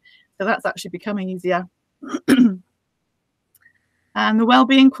shopping, so that's actually becoming easier. And the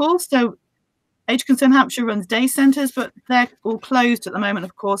wellbeing course. So Age Concern Hampshire runs day centres, but they're all closed at the moment,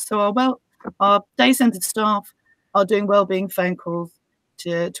 of course. So our day centre staff are doing wellbeing phone calls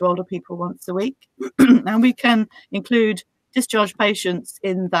to older people once a week. And we can include discharged patients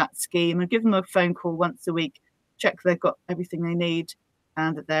in that scheme and give them a phone call once a week, check they've got everything they need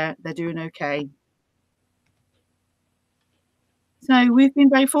and that they're doing okay. So we've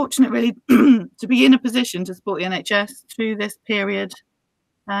been very fortunate, really, to be in a position to support the NHS through this period.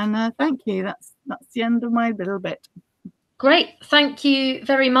 And thank you. That's the end of my little bit. Great. Thank you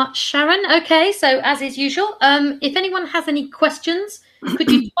very much, Sharon. Okay, so as is usual, if anyone has any questions, could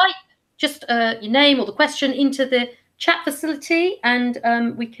you type just your name or the question into the chat facility, and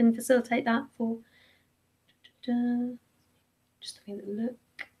we can facilitate that for just having a look.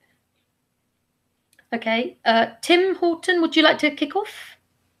 Okay, Tim Houghton, would you like to kick off?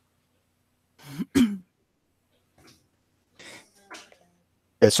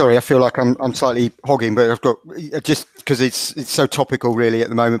 Yeah, sorry, I feel like I'm slightly hogging, but I've got just because it's so topical really at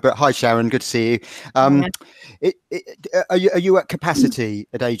the moment. But hi, Sharon, good to see you. Are you at capacity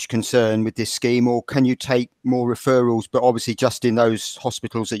at Age Concern with this scheme, or can you take more referrals? But obviously, just in those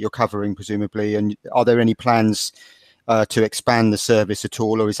hospitals that you're covering, presumably. And are there any plans to expand the service at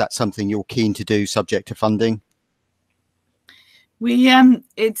all, or is that something you're keen to do, subject to funding?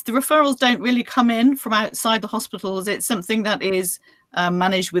 It's the referrals don't really come in from outside the hospitals. It's something that is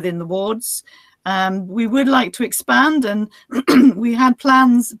managed within the wards. We would like to expand, and we had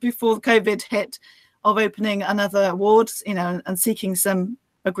plans before the COVID hit of opening another ward, and seeking some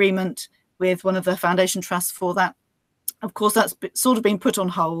agreement with one of the foundation trusts for that. Of course, that's sort of been put on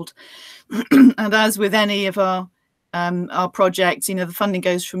hold. And as with any of our projects, the funding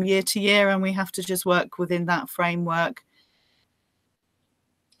goes from year to year, and we have to just work within that framework.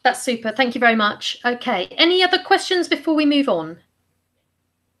 That's super. Thank you very much. Okay, any other questions before we move on?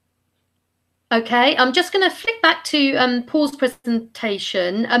 Okay, I'm just going to flick back to Paul's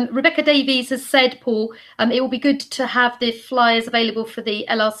presentation. Rebecca Davies has said, Paul, it will be good to have the flyers available for the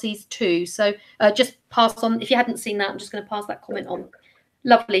LRCs too. So just pass on. If you hadn't seen that, I'm just going to pass that comment on.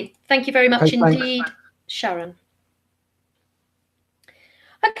 Lovely. Thank you very much indeed, Sharon.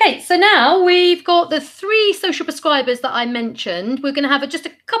 Okay, so now we've got the 3 social prescribers that I mentioned. We're going to have just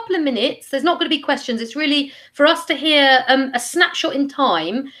a couple of minutes. There's not going to be questions. It's really for us to hear a snapshot in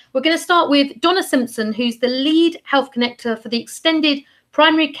time. We're going to start with Donna Simpson, who's the lead health connector for the extended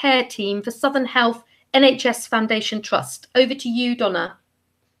primary care team for Southern Health NHS Foundation Trust. Over to you, Donna.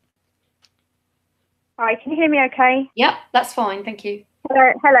 Hi, can you hear me okay? Yep, that's fine. Thank you.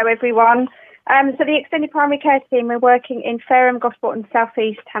 Hello everyone. So the extended primary care team, we're working in Fareham, Gosport and South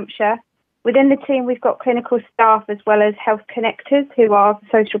East Hampshire. Within the team, we've got clinical staff as well as health connectors who are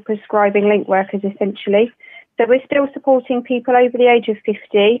social prescribing link workers essentially. So we're still supporting people over the age of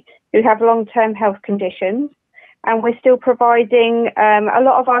 50 who have long-term health conditions. And we're still providing a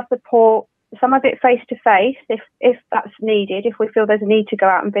lot of our support, some of it face-to-face if that's needed, if we feel there's a need to go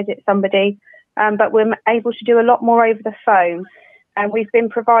out and visit somebody. But we're able to do a lot more over the phone. And we've been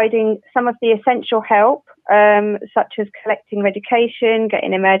providing some of the essential help, such as collecting medication,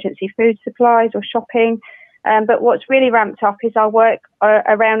 getting emergency food supplies or shopping. But what's really ramped up is our work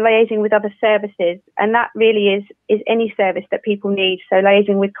around liaising with other services. And that really is any service that people need. So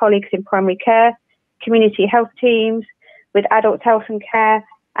liaising with colleagues in primary care, community health teams, with adult health and care,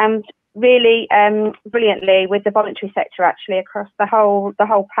 and really brilliantly with the voluntary sector actually across the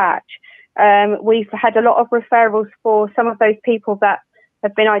whole patch. We've had a lot of referrals for some of those people that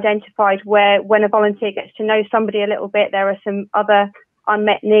have been identified where when a volunteer gets to know somebody a little bit, there are some other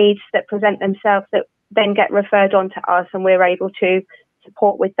unmet needs that present themselves that then get referred on to us, and we're able to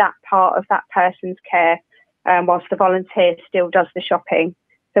support with that part of that person's care whilst the volunteer still does the shopping.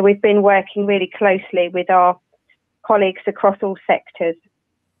 So we've been working really closely with our colleagues across all sectors.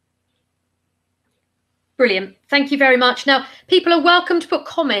 Brilliant. Thank you very much. Now, people are welcome to put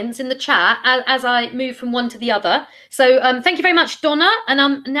comments in the chat as I move from one to the other. So thank you very much, Donna. And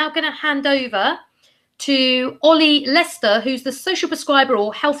I'm now going to hand over to Ollie Lester, who's the social prescriber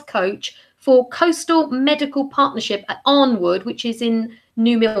or health coach for Coastal Medical Partnership at Arnwood, which is in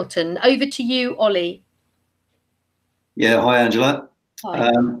New Milton. Over to you, Ollie. Yeah, hi, Angela.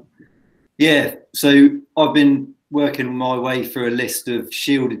 Hi. Yeah, so I've been working my way through a list of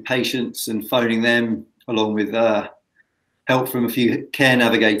shielded patients and phoning them, along with help from a few care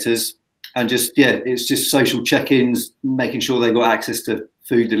navigators, and just, yeah, it's just social check-ins, making sure they've got access to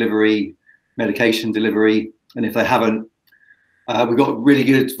food delivery, medication delivery, and if they haven't, we've got a really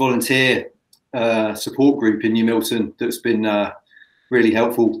good volunteer support group in New Milton that's been really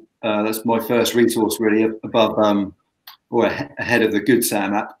helpful. That's my first resource, really, above or ahead of the Good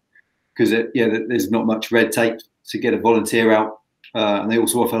Sam app, because there's not much red tape to get a volunteer out, and they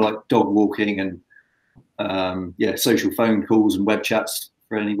also offer like dog walking and social phone calls and web chats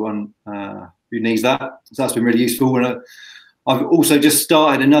for anyone who needs that. So that's been really useful. And I've also just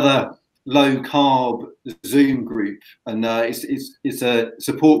started another low carb Zoom group, and it's a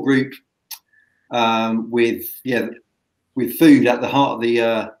support group with food at the heart of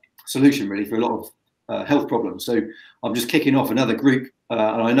the solution, really, for a lot of health problems. So I'm just kicking off another group, and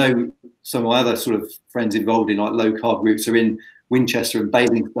I know some of my other sort of friends involved in like low carb groups are in Winchester and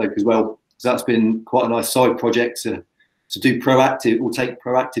Basingstoke as well. So that's been quite a nice side project to do proactive or take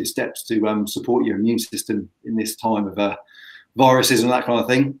proactive steps to support your immune system in this time of viruses and that kind of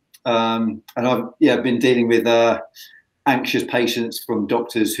thing. And I've been dealing with anxious patients from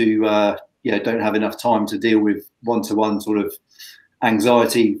doctors who don't have enough time to deal with one-to-one sort of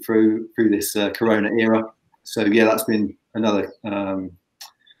anxiety through this corona era. So that's been another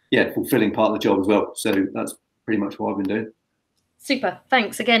fulfilling part of the job as well. So that's pretty much what I've been doing. Super.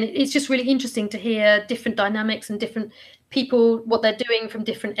 Thanks. Again, it's just really interesting to hear different dynamics and different people, what they're doing from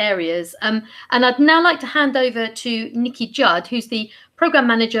different areas. And I'd now like to hand over to Nicky Judd, who's the Programme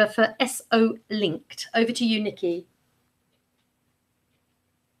Manager for SO Linked. Over to you, Nicky.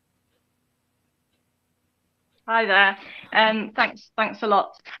 Hi there, thanks a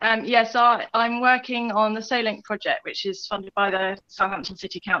lot. So I'm working on the SoLink project, which is funded by the Southampton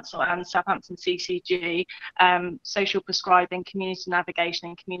City Council and Southampton CCG, social prescribing, community navigation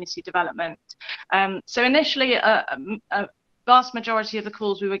and community development. So initially, a vast majority of the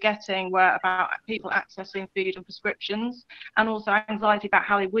calls we were getting were about people accessing food and prescriptions, and also anxiety about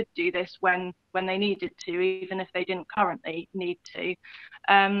how they would do this when they needed to, even if they didn't currently need to.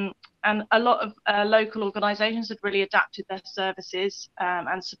 And a lot of local organisations had really adapted their services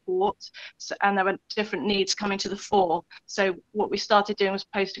and support, and there were different needs coming to the fore. So what we started doing was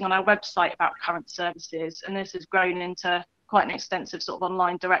posting on our website about current services, and this has grown into quite an extensive sort of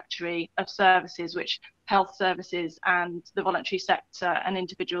online directory of services which health services and the voluntary sector and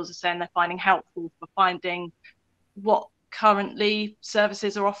individuals are saying they're finding helpful for finding what currently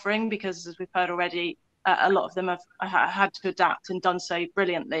services are offering, because as we've heard already, a lot of them have had to adapt and done so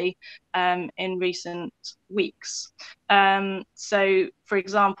brilliantly in recent weeks. So, for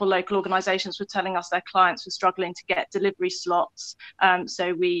example, local organisations were telling us their clients were struggling to get delivery slots.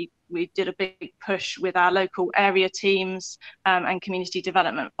 So we did a big push with our local area teams and community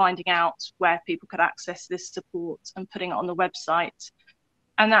development, finding out where people could access this support and putting it on the website.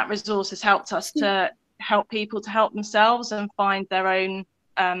 And that resource has helped us to help people to help themselves and find their own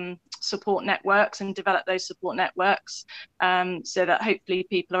support networks and develop those support networks, so that hopefully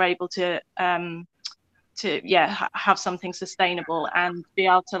people are able to have something sustainable and be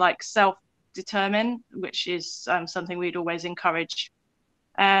able to like self-determine, which is something we'd always encourage.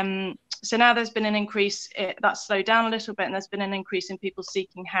 So now there's been an increase, that's slowed down a little bit, and there's been an increase in people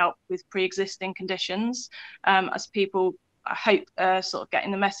seeking help with pre-existing conditions, as people, I hope, sort of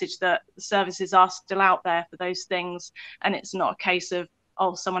getting the message that the services are still out there for those things, and it's not a case of,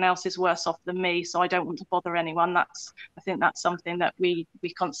 oh, someone else is worse off than me, so I don't want to bother anyone. I think that's something that we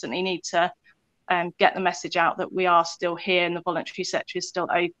constantly need to get the message out, that we are still here and the voluntary sector is still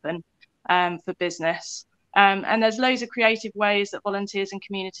open for business. And there's loads of creative ways that volunteers and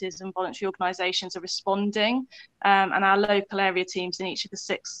communities and voluntary organisations are responding, and our local area teams in each of the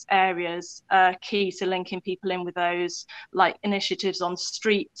 6 areas are key to linking people in with those, like initiatives on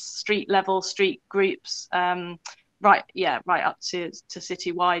street level, street groups, right up to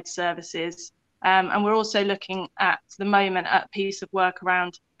city-wide services. And we're also looking at the moment at a piece of work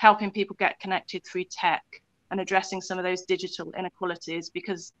around helping people get connected through tech and addressing some of those digital inequalities,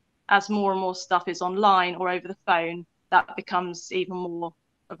 because as more and more stuff is online or over the phone, that becomes even more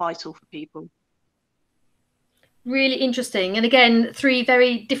vital for people. Really interesting. And again, 3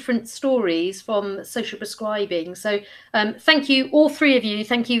 very different stories from social prescribing. So thank you, all 3 of you.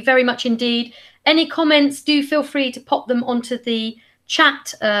 Thank you very much indeed. Any comments, do feel free to pop them onto the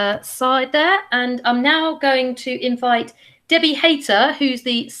chat side there. And I'm now going to invite Debbie Hayter, who's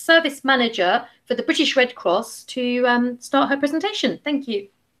the service manager for the British Red Cross, to start her presentation. Thank you.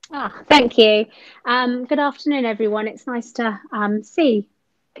 Thank you. Good afternoon, everyone. It's nice to see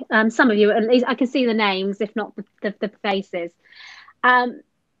some of you. At least I can see the names, if not the faces.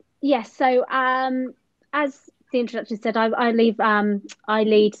 Yes. So as the introduction said, I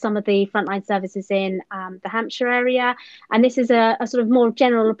lead some of the frontline services in the Hampshire area, and this is a sort of more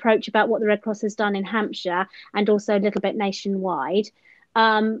general approach about what the Red Cross has done in Hampshire and also a little bit nationwide.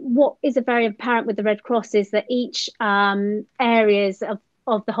 What is very apparent with the Red Cross is that each areas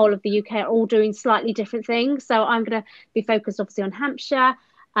of the whole of the UK are all doing slightly different things. So I'm going to be focused obviously on Hampshire,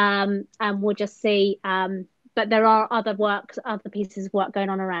 and we'll just see that there are other pieces of work going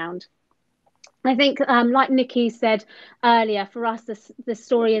on around. I think, like Nicky said earlier, for us, the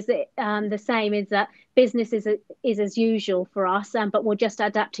story is the same, is that business is as usual for us, but we're just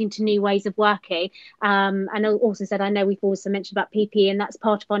adapting to new ways of working. And I also said, I know we've also mentioned about PPE, and that's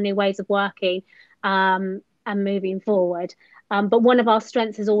part of our new ways of working and moving forward. But one of our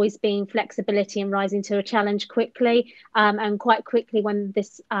strengths has always been flexibility and rising to a challenge quickly. And quite quickly, when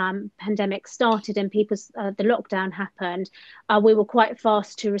this pandemic started and the lockdown happened, we were quite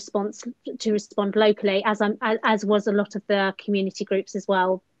fast to respond locally, as was a lot of the community groups as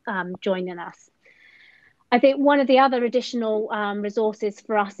well joining us. I think one of the other additional resources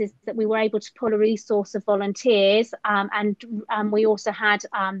for us is that we were able to pull a resource of volunteers, and we also had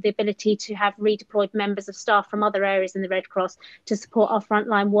the ability to have redeployed members of staff from other areas in the Red Cross to support our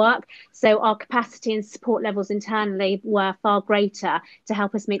frontline work. So our capacity and support levels internally were far greater to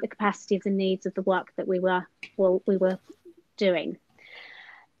help us meet the capacity of the needs of the work that we were doing.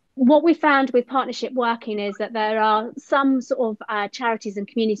 What we found with partnership working is that there are some sort of charities and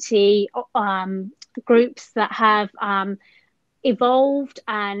community groups that have evolved,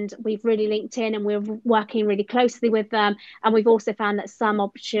 and we've really linked in and we're working really closely with them. And we've also found that some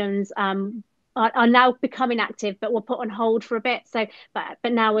options are now becoming active, but were put on hold for a bit. So,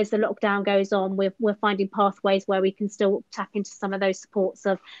 but now as the lockdown goes on, we're finding pathways where we can still tap into some of those supports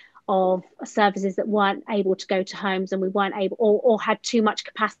of services that weren't able to go to homes, and we weren't able or had too much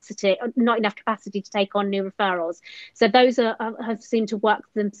capacity, not enough capacity to take on new referrals. So those have seemed to work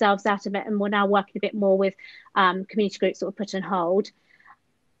themselves out of it, and we're now working a bit more with community groups that were put on hold.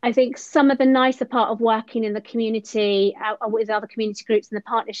 I think some of the nicer part of working in the community with other community groups and the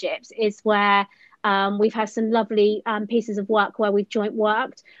partnerships is where we've had some lovely pieces of work where we've joint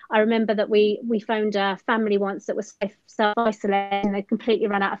worked. I remember that we phoned a family once that was self-isolating, and they completely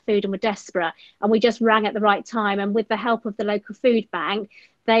ran out of food and were desperate. And we just rang at the right time. And with the help of the local food bank,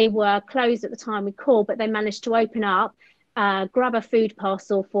 they were closed at the time we called, but they managed to open up, grab a food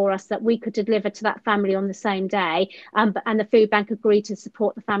parcel for us that we could deliver to that family on the same day, and the food bank agreed to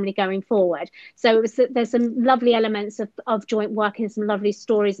support the family going forward. So there's some lovely elements of joint working, some lovely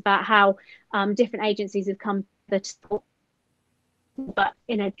stories about how different agencies have come to support, but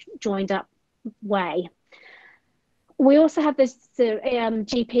in a joined up way. We also have this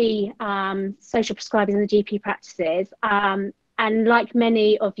GP social prescribing in the GP practices. And like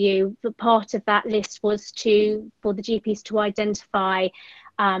many of you, the part of that list was for the GPs to identify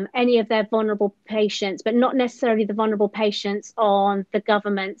any of their vulnerable patients, but not necessarily the vulnerable patients on the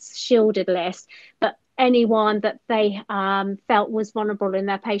government's shielded list, but anyone that they felt was vulnerable in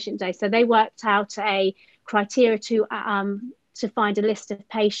their patient day. So they worked out a criteria to find a list of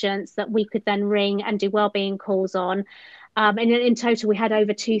patients that we could then ring and do wellbeing calls on. And in total, we had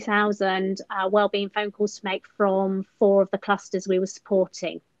over 2,000 wellbeing phone calls to make from 4 of the clusters we were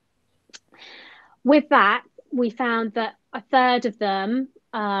supporting. With that, we found that a third of them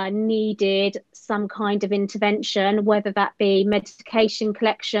needed some kind of intervention, whether that be medication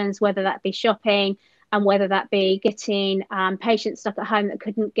collections, whether that be shopping, and whether that be getting patients stuck at home that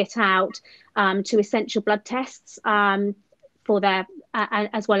couldn't get out to essential blood tests for their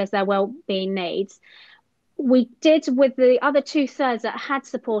as well as their wellbeing needs. We did with the other 2/3 that had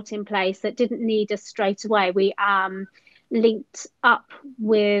support in place that didn't need us straight away. We linked up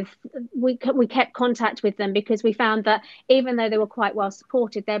with, we kept contact with them, because we found that even though they were quite well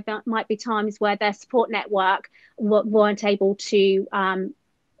supported, there might be times where their support network weren't able to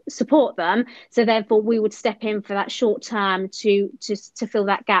support them. So therefore we would step in for that short term to fill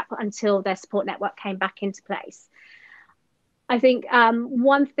that gap until their support network came back into place. I think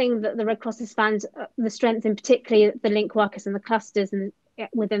one thing that the Red Cross has found the strength in, particularly the link workers and the clusters and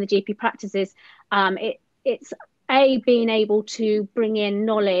within the GP practices, it's being able to bring in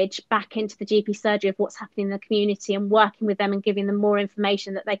knowledge back into the GP surgery of what's happening in the community and working with them and giving them more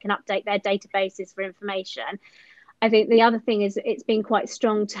information that they can update their databases for information. I think the other thing is it's been quite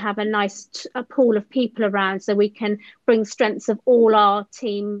strong to have a pool of people around, so we can bring strengths of all our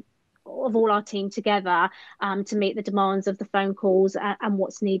team together to meet the demands of the phone calls and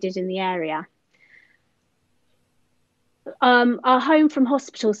what's needed in the area. Our home from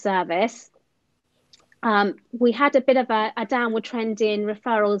hospital service, we had a bit of a downward trend in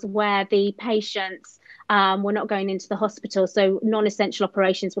referrals where the patients were not going into the hospital, so non-essential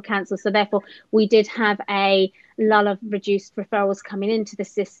operations were cancelled. So therefore, we did have a lull of reduced referrals coming into the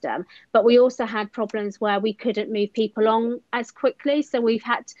system. But we also had problems where we couldn't move people on as quickly. So we've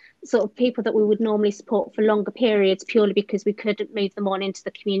had sort of people that we would normally support for longer periods purely because we couldn't move them on into the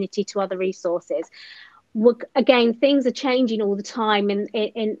community to other resources. Again, things are changing all the time in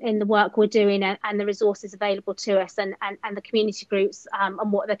the work we're doing and the resources available to us and the community groups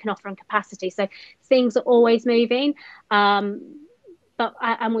and what they can offer in capacity. So things are always moving.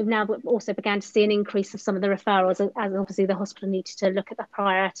 And we've now also began to see an increase of some of the referrals as obviously the hospital needed to look at the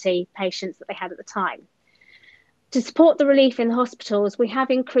priority patients that they had at the time. To support the relief in the hospitals, we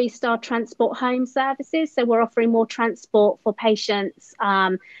have increased our transport home services. So we're offering more transport for patients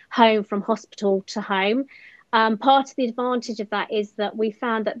home from hospital to home. Part of the advantage of that is that we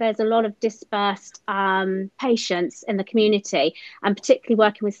found that there's a lot of dispersed patients in the community, and particularly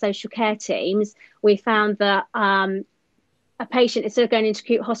working with social care teams, we found that a patient, instead of going into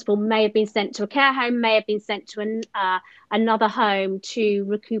acute hospital, may have been sent to a care home, may have been sent to another home to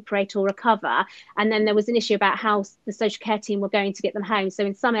recuperate or recover. And then there was an issue about how the social care team were going to get them home. So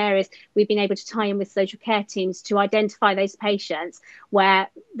in some areas, we've been able to tie in with social care teams to identify those patients where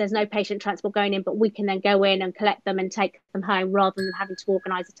there's no patient transport going in, but we can then go in and collect them and take them home rather than having to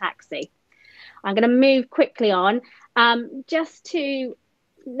organise a taxi. I'm going to move quickly on just to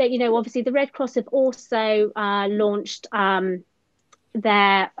let you know, obviously the Red Cross have also launched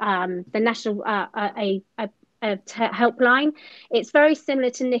their national helpline. It's very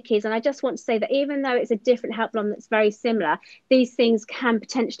similar to Nicky's, and I just want to say that even though it's a different helpline that's very similar, these things can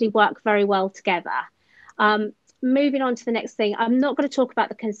potentially work very well together. Moving on to the next thing, I'm not going to talk about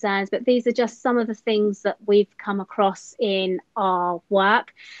the concerns, but these are just some of the things that we've come across in our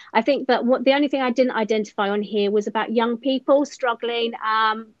work. I think that the only thing I didn't identify on here was about young people struggling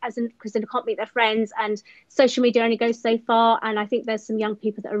because they can't meet their friends, and social media only goes so far. And I think there's some young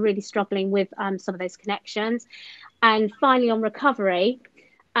people that are really struggling with some of those connections. And finally, on recovery,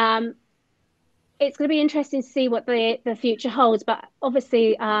 it's going to be interesting to see what the future holds. But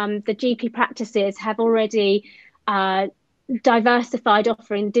obviously, the GP practices have already diversified,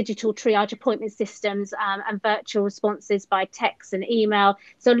 offering digital triage appointment systems and virtual responses by text and email.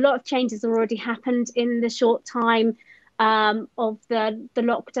 So a lot of changes have already happened in the short time of the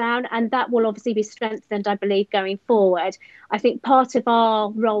lockdown, and that will obviously be strengthened, I believe, going forward. I think part of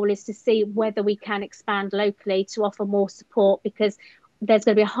our role is to see whether we can expand locally to offer more support, because there's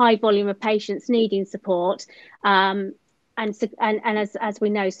going to be a high volume of patients needing support. And as we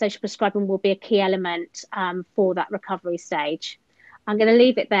know, social prescribing will be a key element for that recovery stage. I'm going to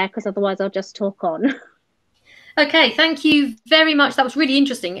leave it there because otherwise I'll just talk on. Okay, thank you very much. That was really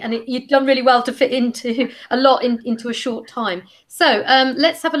interesting, and you've done really well to fit into a lot into a short time. So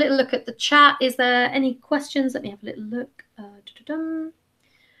let's have a little look at the chat. Is there any questions? Let me have a little look.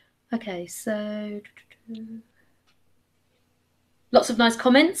 Okay, so lots of nice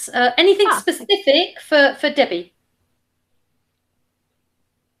comments. Anything specific for Debbie?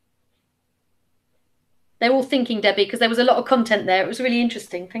 They're all thinking, Debbie, because there was a lot of content there. It was really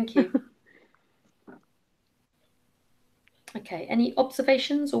interesting. Thank you. Okay, any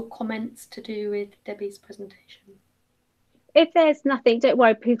observations or comments to do with Debbie's presentation? If there's nothing, don't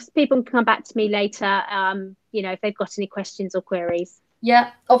worry, because people can come back to me later, you know, if they've got any questions or queries. Yeah,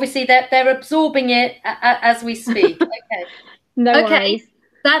 obviously they're absorbing it as we speak. Okay. No worries.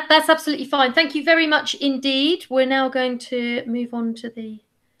 That's absolutely fine. Thank you very much indeed. We're now going to move on to the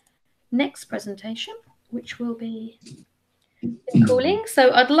next presentation, which will be Tim Cooling.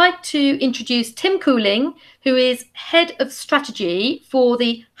 So I'd like to introduce Tim Cooling, who is Head of Strategy for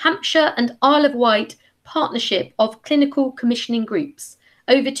the Hampshire and Isle of Wight Partnership of Clinical Commissioning Groups.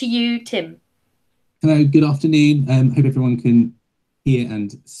 Over to you, Tim. Hello, good afternoon. Hope everyone can hear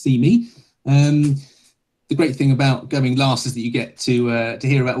and see me. The great thing about going last is that you get to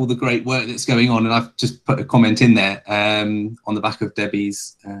hear about all the great work that's going on, and I've just put a comment in there on the back of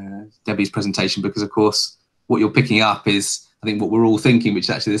Debbie's presentation, because of course what you're picking up is, I think, what we're all thinking, which is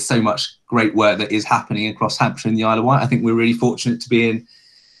actually there's so much great work that is happening across Hampshire and the Isle of Wight. I think we're really fortunate to be in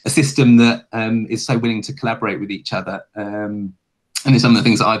a system that is so willing to collaborate with each other. And it's some of the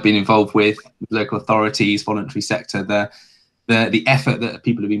things that I've been involved with local authorities, voluntary sector. The effort that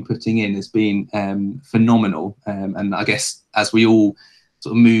people have been putting in has been phenomenal. And I guess as we all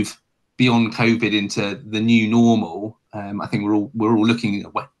sort of move beyond COVID into the new normal, I think we're all looking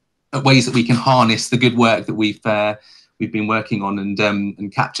at ways that we can harness the good work that we've been working on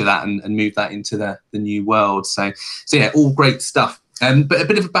and capture that and move that into the new world. So yeah, all great stuff. But a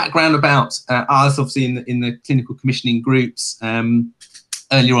bit of a background about us, obviously in the clinical commissioning groups.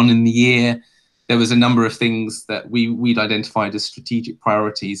 Earlier on in the year, there was a number of things that we'd identified as strategic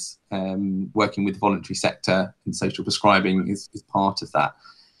priorities. Working with the voluntary sector and social prescribing is part of that.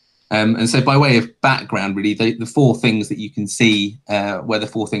 And so by way of background, really, the four things that you can see were the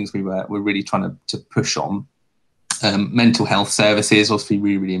four things we were really trying to push on. Mental health services, obviously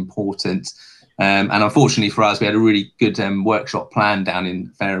really, really important. And unfortunately for us, we had a really good workshop planned down in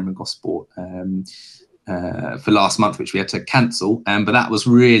Fareham and Gosport for last month, which we had to cancel. But that was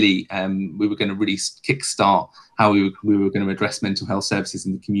really, we were going to really kickstart how we were going to address mental health services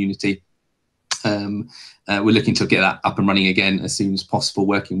in the community. We're looking to get that up and running again as soon as possible,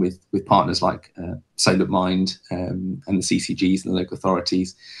 working with partners like Solar Mind and the CCGs and the local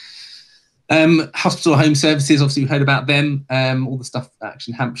authorities. Hospital home services, obviously we heard about them, all the stuff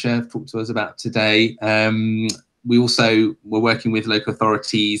Action Hampshire talked to us about today. We also were working with local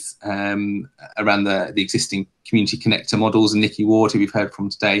authorities around the existing community connector models, and Nicky Ward, who we've heard from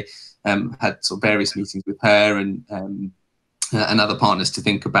today, had sort of various meetings with her and other partners to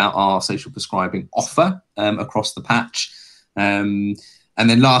think about our social prescribing offer across the patch. And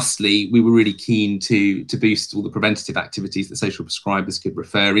then lastly, we were really keen to boost all the preventative activities that social prescribers could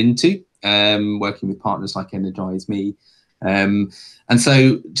refer into, working with partners like Energize Me. And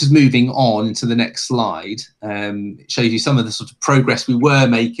so just moving on to the next slide, it shows you some of the sort of progress we were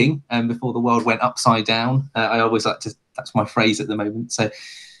making before the world went upside down. I always like to, that's my phrase at the moment. So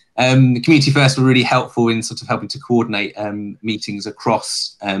the Community First were really helpful in sort of helping to coordinate meetings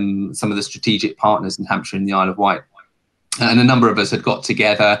across some of the strategic partners in Hampshire and the Isle of Wight. And a number of us had got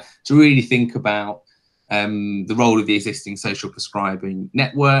together to really think about the role of the existing social prescribing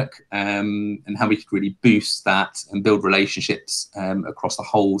network and how we could really boost that and build relationships across the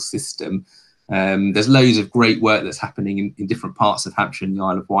whole system. There's loads of great work that's happening in different parts of Hampshire and the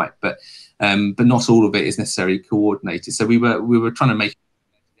Isle of Wight, but not all of it is necessarily coordinated. So we were trying to make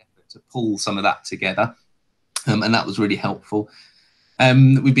an effort to pull some of that together, and that was really helpful.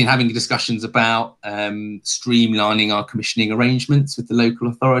 We've been having discussions about streamlining our commissioning arrangements with the local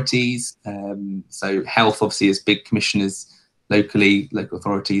authorities. So health obviously is big commissioners locally, local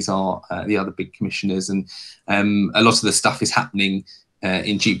authorities are the other big commissioners, and a lot of the stuff is happening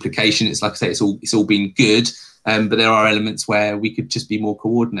in duplication. It's like I say, it's all been good, but there are elements where we could just be more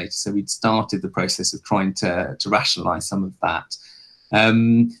coordinated. So we'd started the process of trying to rationalise some of that.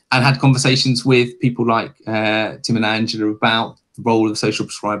 And had conversations with people like Tim and Angela about the role of the social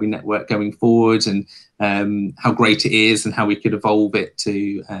prescribing network going forward, and how great it is and how we could evolve it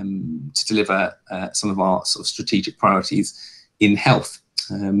to deliver some of our sort of strategic priorities in health.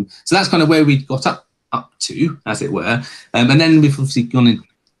 So that's kind of where we got up to, as it were. And then we've obviously gone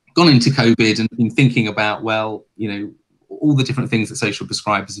into COVID and been thinking about, well, you know, all the different things that social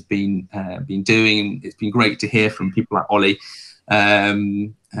prescribers have been doing. It's been great to hear from people like Ollie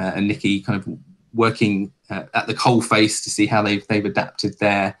and Nicky, kind of working at the coalface to see how they've adapted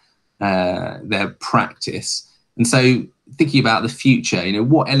their practice. And so thinking about the future, you know,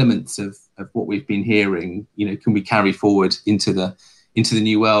 what elements of what we've been hearing, you know, can we carry forward into the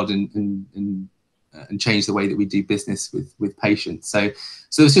new world and change the way that we do business with patients. So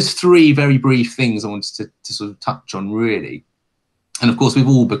there's just three very brief things I wanted to sort of touch on, really. And of course, we've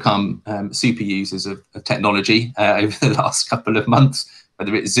all become super users of technology over the last couple of months,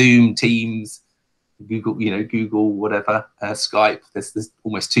 whether it's Zoom, Teams, Google, whatever, Skype. There's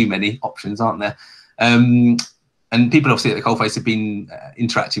almost too many options, aren't there? And people obviously at the coalface have been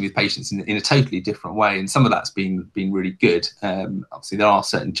interacting with patients in a totally different way, and some of that's been really good. Obviously, there are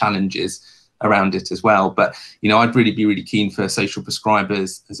certain challenges around it as well, but you know, I'd really be really keen for social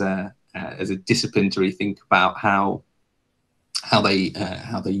prescribers as a discipline to really think about how they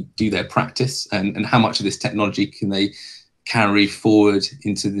do their practice, and how much of this technology can they carry forward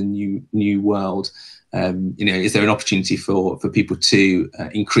into the new world. You know, is there an opportunity for people to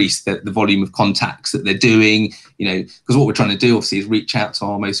increase the volume of contacts that they're doing? You know, because what we're trying to do obviously is reach out to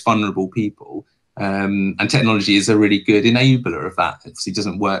our most vulnerable people, and technology is a really good enabler of that. It obviously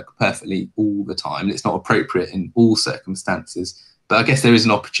doesn't work perfectly all the time. It's not appropriate in all circumstances, but I guess there is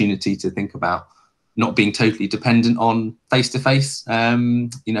an opportunity to think about not being totally dependent on face-to-face,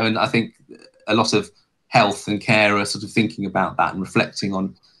 you know, and I think a lot of health and care are sort of thinking about that and reflecting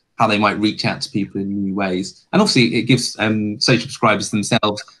on how they might reach out to people in new ways. And obviously it gives social prescribers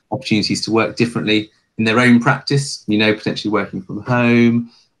themselves opportunities to work differently in their own practice, you know, potentially working from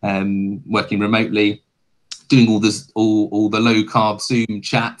home, working remotely, doing all the low carb Zoom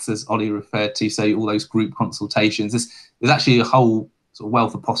chats, as Ollie referred to, so all those group consultations. There's actually a whole sort of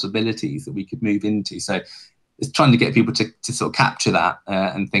wealth of possibilities that we could move into. So it's trying to get people to sort of capture that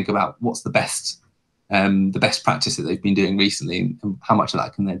and think about what's the best practice that they've been doing recently and how much of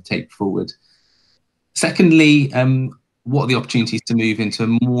that can then take forward. Secondly, what are the opportunities to move into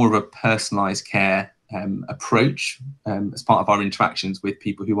more of a personalised care approach as part of our interactions with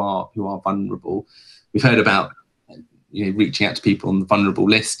people who are vulnerable. We've heard about, you know, reaching out to people on the vulnerable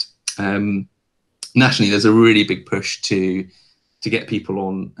list. Nationally, there's a really big push to get people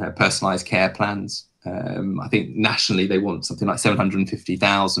on personalised care plans. I think nationally they want something like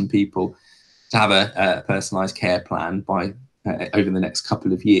 750,000 people to have a personalised care plan by over the next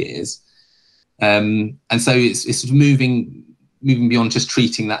couple of years. And so it's sort of moving beyond just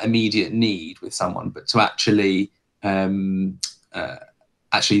treating that immediate need with someone, but to actually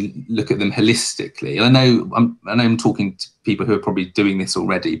look at them holistically. And I know I'm talking to people who are probably doing this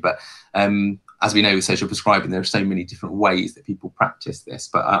already, but as we know with social prescribing, there are so many different ways that people practice this.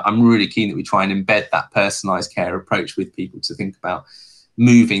 But I'm really keen that we try and embed that personalised care approach with people to think about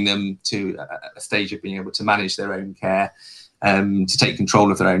moving them to a stage of being able to manage their own care, to take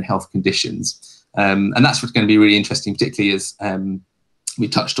control of their own health conditions. And that's what's going to be really interesting, particularly as we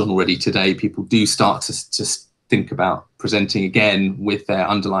touched on already today, people do start to think about presenting again with their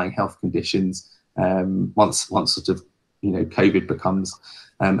underlying health conditions once sort of, you know, COVID becomes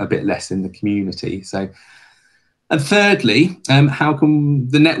a bit less in the community. So, and thirdly, how can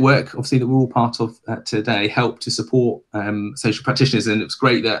the network, obviously that we're all part of today, help to support social practitioners? And it's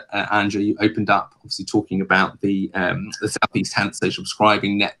great that Angela, you opened up, obviously talking about the South East Hants social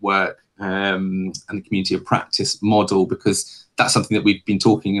prescribing network and the community of practice model, because that's something that we've been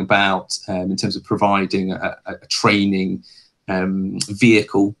talking about in terms of providing a training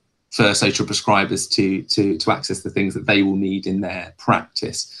vehicle for social prescribers to access the things that they will need in their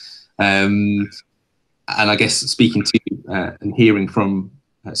practice. And I guess speaking to and hearing from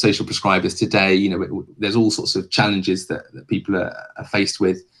social prescribers today, you know, there's all sorts of challenges that people are faced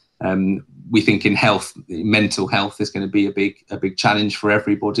with. We think in health, mental health is going to be a big challenge for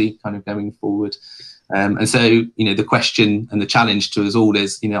everybody kind of going forward. And so, you know, the question and the challenge to us all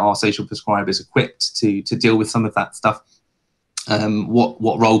is, you know, are social prescribers equipped to deal with some of that stuff?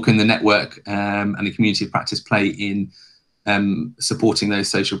 What role can the network and the community of practice play in supporting those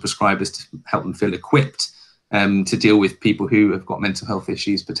social prescribers to help them feel equipped to deal with people who have got mental health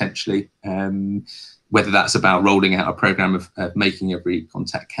issues potentially, whether that's about rolling out a program of making every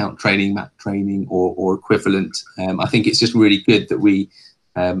contact count training, MAC training or equivalent. I think it's just really good that we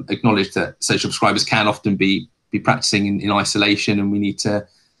acknowledge that social prescribers can often be practicing in isolation, and we need to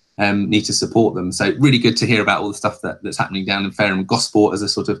support them. So really good to hear about all the stuff that's happening down in Fareham and Gosport as a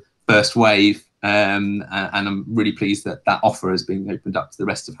sort of first wave. And I'm really pleased that offer is being opened up to the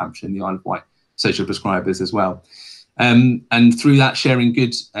rest of Hampshire and the Isle of Wight social prescribers as well. And through that, sharing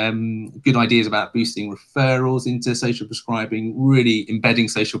good ideas about boosting referrals into social prescribing, really embedding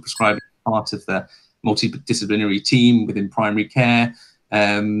social prescribing as part of the multidisciplinary team within primary care,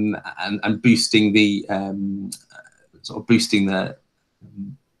 and boosting the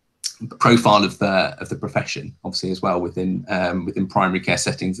profile of the profession, obviously as well within primary care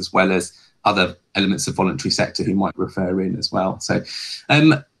settings, as well as other elements of voluntary sector who might refer in as well. So,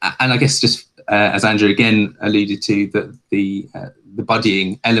 and I guess just as Angela again alluded to, that the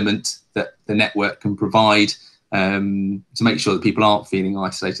buddying element that the network can provide to make sure that people aren't feeling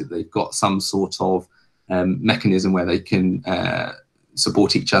isolated, they've got some sort of mechanism where they can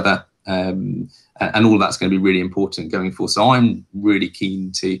support each other, and all of that's going to be really important going forward. So I'm really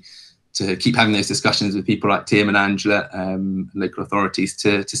keen to keep having those discussions with people like Tim and Angela, local authorities,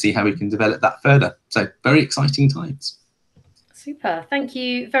 to see how we can develop that further. So very exciting times. Super, thank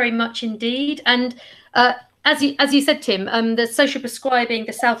you very much indeed. And as you said, Tim, the social prescribing,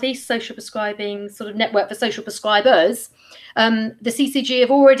 the South East social prescribing sort of network for social prescribers, the CCG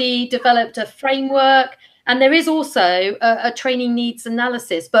have already developed a framework, and there is also a training needs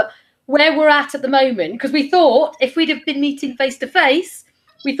analysis. But where we're at the moment, because we thought if we'd have been meeting face to face,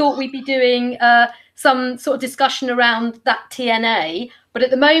 we thought we'd be doing some sort of discussion around that TNA. But at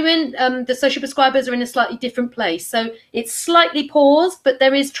the moment, the social prescribers are in a slightly different place. So it's slightly paused, but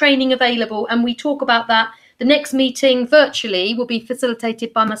there is training available. And we talk about that. The next meeting virtually will be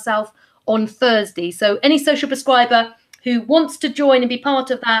facilitated by myself, on Thursday. So any social prescriber who wants to join and be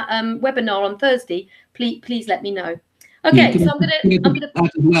part of that webinar on Thursday, please let me know. Okay, so I'm gonna add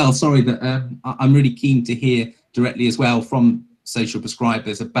as well. Sorry, that I'm really keen to hear directly as well from social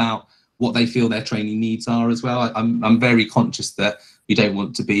prescribers about what they feel their training needs are as well. I'm very conscious that we don't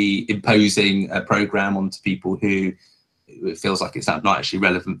want to be imposing a program onto people who it feels like it's not actually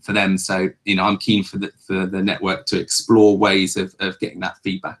relevant for them. So, you know, I'm keen for the network to explore ways of getting that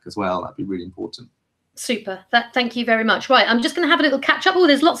feedback as well. That'd be really important. Super. Thank you very much. Right, I'm just going to have a little catch up. Oh,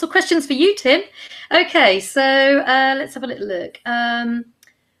 there's lots of questions for you, Tim. Okay, so let's have a little look.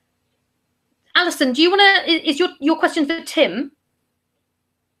 Alison, do you want to? Is your question for Tim?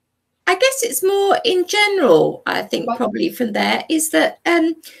 I guess it's more in general. I think probably from there is that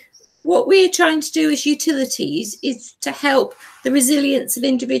what we're trying to do as utilities is to help the resilience of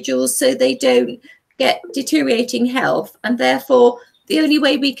individuals so they don't get deteriorating health, and therefore the only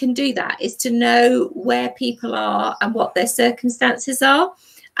way we can do that is to know where people are and what their circumstances are.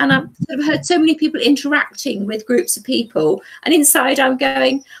 And I've sort of heard so many people interacting with groups of people, and inside I'm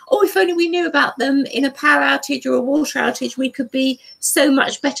going, oh, if only we knew about them in a power outage or a water outage, we could be so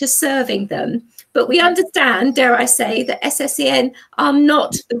much better serving them. But we understand, dare I say, that SSEN are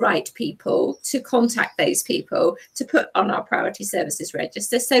not the right people to contact those people to put on our priority services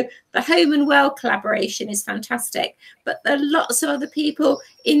register. So the Home and Well collaboration is fantastic, but there are lots of other people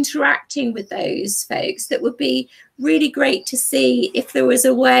interacting with those folks that would be really great to see if there was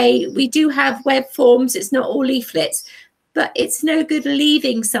a way. We do have web forms, it's not all leaflets, but it's no good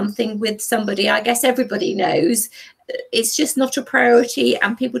leaving something with somebody. I guess everybody knows it's just not a priority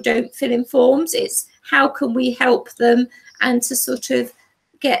and people don't fill in forms. It's how can we help them, and to sort of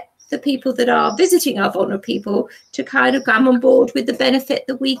get the people that are visiting our vulnerable people to kind of come on board with the benefit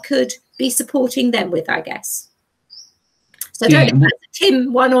that we could be supporting them with, I guess. So I don't know if that's a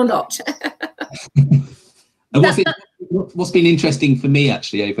Tim one or not. What's been interesting for me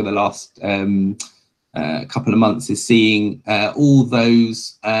actually over the last couple of months is seeing all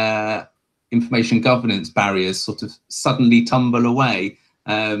those information governance barriers sort of suddenly tumble away.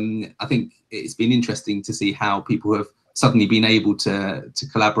 I think it's been interesting to see how people have suddenly been able to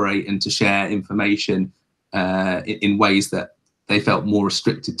collaborate and to share information in ways that they felt more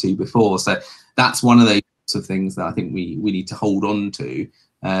restricted to before. So that's one of those sorts of things that I think we need to hold on to.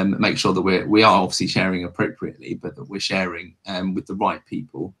 Make sure that we are obviously sharing appropriately, but that we're sharing with the right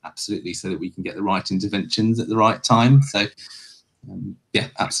people, absolutely, so that we can get the right interventions at the right time. So yeah,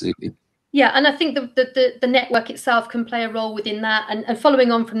 absolutely. Yeah, and I think the network itself can play a role within that. And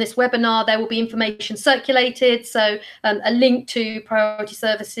following on from this webinar, there will be information circulated. So a link to priority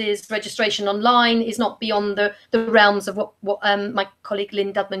services registration online is not beyond the realms of what my colleague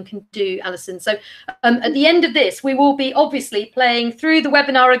Lynn Dudman can do, Alison. So at the end of this, we will be obviously playing through the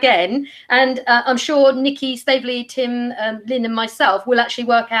webinar again. And I'm sure Nicky, Stavely, Tim, Lynn and myself will actually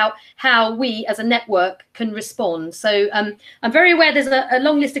work out how we as a network can respond. So I'm very aware there's a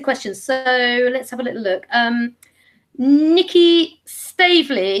long list of questions. So let's have a little look. Nicky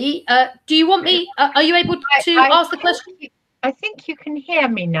Stavely, do you want me? Are you able to ask the question? I think you can hear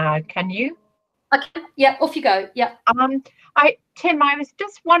me now. Can you? Okay. Yeah. Off you go. Yeah. Tim, I was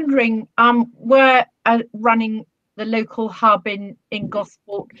just wondering. We're running the local hub in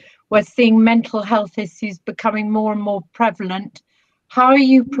Gosport. We're seeing mental health issues becoming more and more prevalent. How are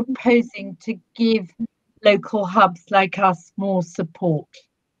you proposing to give local hubs like us more support?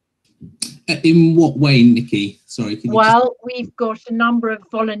 In what way, Nicky? Sorry. Well, we've got a number of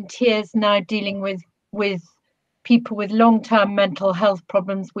volunteers now dealing with people with long-term mental health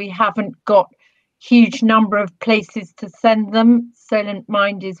problems. We haven't got huge number of places to send them. Silent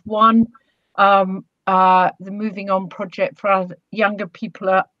Mind is one. The Moving On project for our younger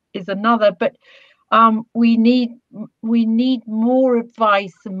people is another. But we need more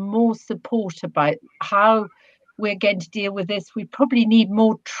advice and more support about how we're going to deal with this. We probably need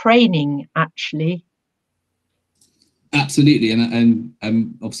more training, actually. Absolutely, and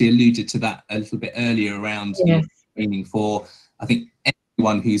obviously alluded to that a little bit earlier around training for, I think,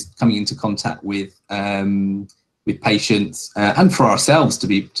 anyone who's coming into contact with patients and for ourselves. To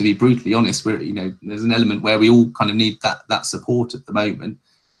be brutally honest, there's an element where we all kind of need that support at the moment.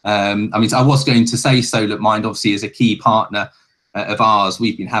 I mean, I was going to say Silent Mind obviously is a key partner of ours.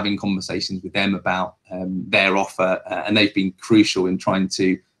 We've been having conversations with them about their offer, and they've been crucial in trying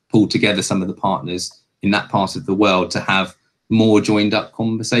to pull together some of the partners in that part of the world to have more joined up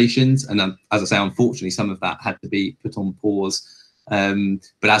conversations. And as I say, unfortunately, some of that had to be put on pause.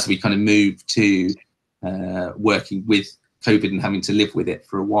 But as we kind of moved to working with COVID and having to live with it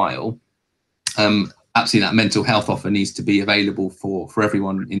for a while, absolutely that mental health offer needs to be available for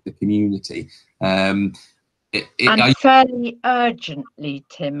everyone in the community. And fairly urgently,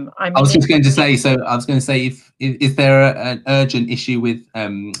 Tim. I mean, I was just going to say, is there an urgent issue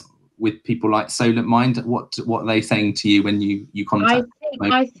with people like Solent Mind? What are they saying to you when you contact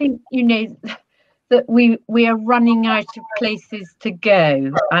them? I think you know that we are running out of places to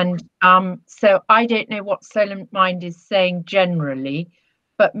go, and so I don't know what Solent Mind is saying generally,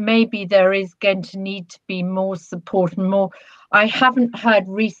 but maybe there is going to need to be more support and more. I haven't heard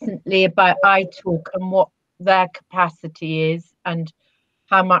recently about iTalk and what their capacity is and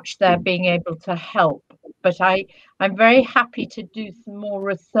how much they're being able to help, but I'm very happy to do some more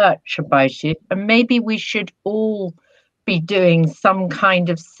research about it, and maybe we should all be doing some kind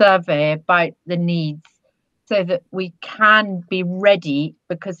of survey about the needs so that we can be ready,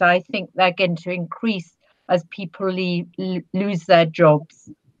 because I think they're going to increase as people lose their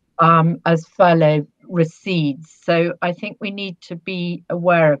jobs, as furlough recedes. So I think we need to be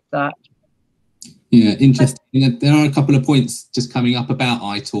aware of that. Yeah, interesting. There are a couple of points just coming up about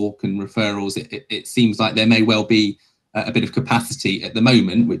iTalk and referrals. It seems like there may well be a bit of capacity at the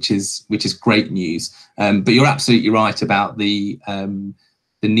moment, which is great news. But you're absolutely right about the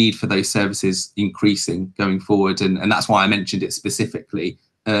need for those services increasing going forward, and that's why I mentioned it specifically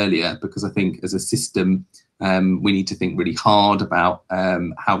earlier, because I think as a system we need to think really hard about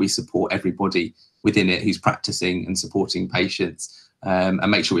how we support everybody within it who's practicing and supporting patients. And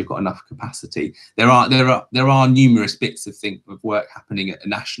make sure we've got enough capacity. There are numerous bits of work happening at a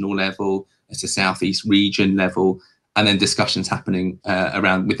national level, at a South East region level, and then discussions happening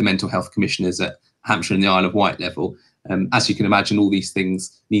around with the mental health commissioners at Hampshire and the Isle of Wight level. As you can imagine, all these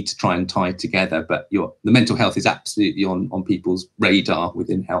things need to try and tie together, but the mental health is absolutely on people's radar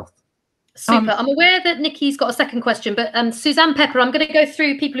within health. Super. I'm aware that Nicky's got a second question, but Suzanne Pepper, I'm going to go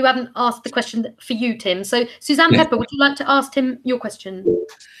through people who haven't asked the question for you, Tim. So Suzanne Pepper, would you like to ask Tim your question?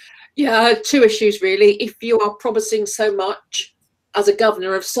 Yeah, two issues really. If you are promising so much as a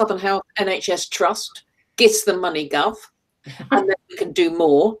governor of Southern Health NHS Trust, gets the money, Gov, and then we can do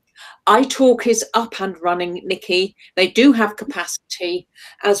more. iTalk is up and running, Nicky. They do have capacity.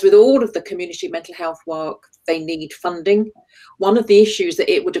 As with all of the community mental health work, they need funding. One of the issues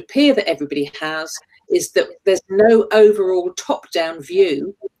that it would appear that everybody has is that there's no overall top-down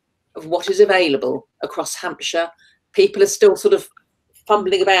view of what is available across Hampshire. People are still sort of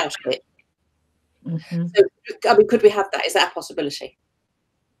fumbling about it. Mm-hmm. So, I mean, could we have that? Is that a possibility?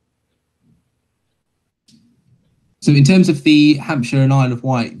 So in terms of the Hampshire and Isle of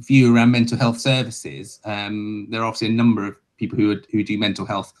Wight view around mental health services, there are obviously a number of people who do mental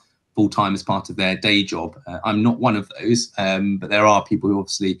health full-time as part of their day job. I'm not one of those, but there are people who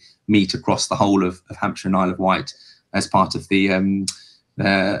obviously meet across the whole of Hampshire and Isle of Wight as part of the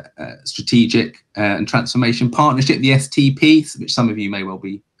Strategic and Transformation Partnership, the STP, which some of you may well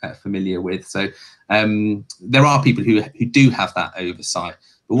be familiar with. So there are people who do have that oversight.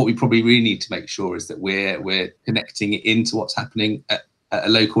 But what we probably really need to make sure is that we're connecting it into what's happening at a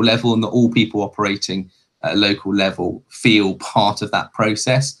local level, and that all people operating at a local level feel part of that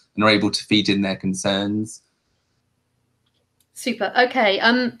process and are able to feed in their concerns. Super. Okay.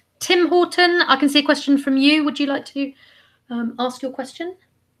 Tim Houghton, I can see a question from you. Would you like to ask your question?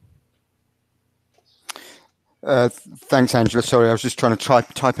 Thanks, Angela. Sorry, I was just trying to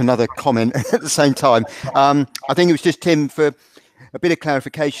type another comment at the same time. I think it was just Tim for a bit of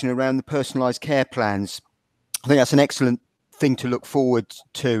clarification around the personalised care plans. I think that's an excellent thing to look forward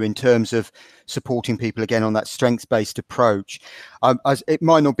to in terms of supporting people again on that strengths-based approach. It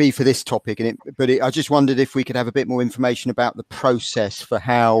might not be for this topic, but I just wondered if we could have a bit more information about the process for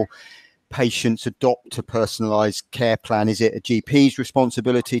how patients adopt a personalised care plan. Is it a GP's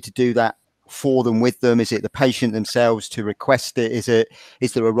responsibility to do that for them, with them? Is it the patient themselves to request it? Is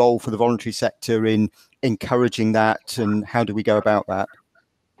there a role for the voluntary sector in encouraging that, and how do we go about that?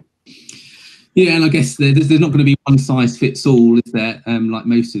 Yeah, and I guess there's not going to be one size fits all, is there? Like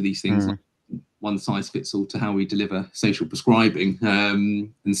most of these things, like one size fits all to how we deliver social prescribing.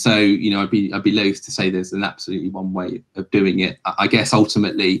 And so, you know, I'd be loath to say there's an absolutely one way of doing it. I guess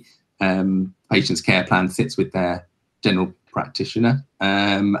ultimately, patient's care plan sits with their general practitioner,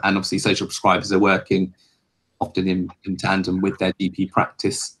 and obviously social prescribers are working often in tandem with their GP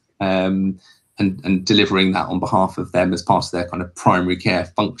practice, and delivering that on behalf of them as part of their kind of primary care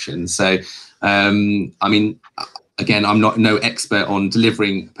function. So, I mean, again, I'm no expert on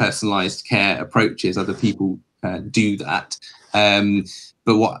delivering personalised care approaches. Other people do that.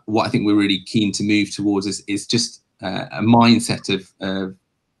 But what I think we're really keen to move towards is just a mindset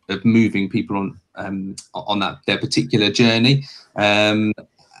of moving people on their particular journey.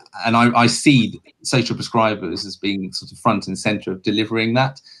 I see social prescribers as being sort of front and centre of delivering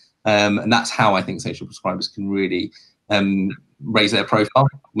that, and that's how I think social prescribers can really raise their profile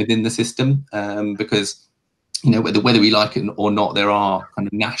within the system, because whether we like it or not, there are kind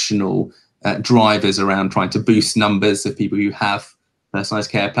of national drivers around trying to boost numbers of people who have personalised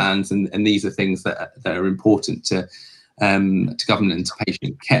care plans, and these are things that are important to government and to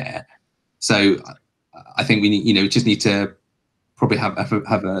patient care. So I think we need, just need to probably have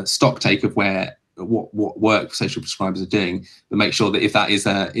a stock take of what work social prescribers are doing, but make sure that if that is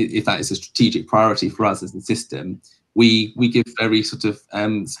a strategic priority for us as a system, we give very sort of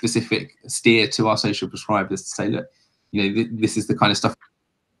specific steer to our social prescribers to say, look, this is the kind of stuff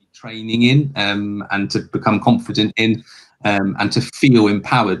training in, and to become confident in, and to feel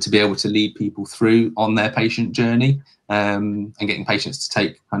empowered to be able to lead people through on their patient journey, and getting patients to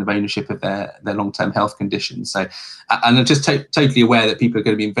take kind of ownership of their long-term health conditions. So, and I'm just totally aware that people are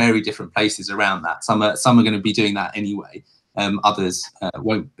going to be in very different places around that. Some are going to be doing that anyway. Others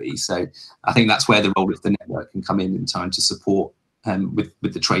won't be. So I think that's where the role of the network can come in time to support with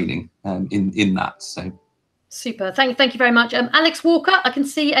the training in that. So super. Thank you very much. Alex Walker, I can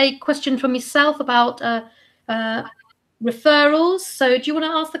see a question from yourself about referrals. So do you want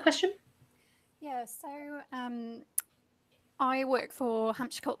to ask the question? Yeah, so I work for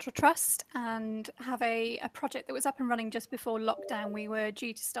Hampshire Cultural Trust and have a project that was up and running just before lockdown. We were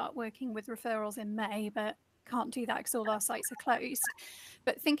due to start working with referrals in May, but can't do that because all our sites are closed.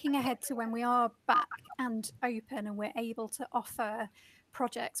 But thinking ahead to when we are back and open and we're able to offer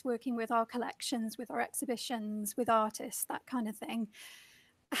projects working with our collections, with our exhibitions, with artists, that kind of thing,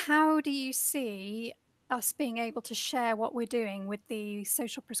 how do you see us being able to share what we're doing with the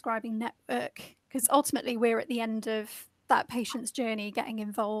social prescribing network? Because ultimately we're at the end of that patient's journey, getting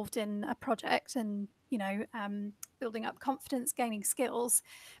involved in a project and building up confidence, gaining skills,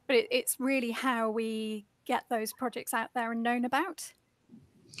 but it's really how we get those projects out there and known about.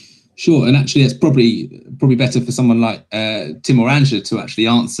 Sure, and actually it's probably better for someone like Tim or Angela to actually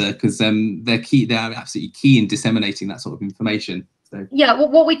answer, because they're absolutely key in disseminating that sort of information. So. Yeah,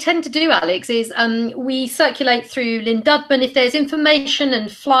 what we tend to do, Alex, is we circulate through Lynn Dudman. If there's information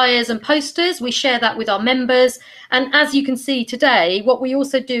and flyers and posters, we share that with our members. And as you can see today, what we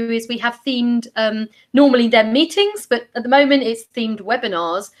also do is we have themed, normally they're meetings, but at the moment it's themed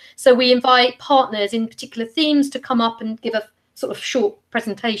webinars. So we invite partners in particular themes to come up and give a sort of short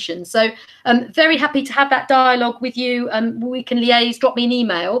presentation. So I'm very happy to have that dialogue with you. We can liaise, drop me an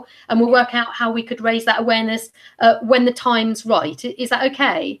email, and we'll work out how we could raise that awareness when the time's right. Is that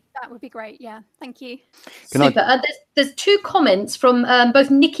okay? That would be great. Yeah, thank you. Super. There's two comments from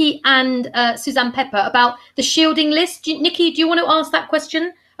both Nicky and Suzanne Pepper about the shielding list. Nicky, do you want to ask that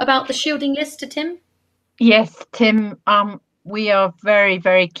question about the shielding list to Tim? Yes, Tim. We are very,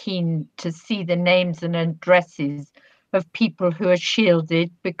 very keen to see the names and addresses of people who are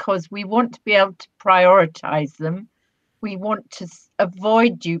shielded, because we want to be able to prioritise them. We want to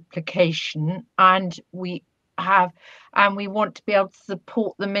avoid duplication, and we want to be able to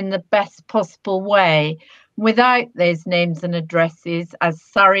support them in the best possible way. Without those names and addresses, as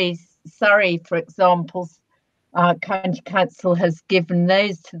Surrey, for example, County Council has given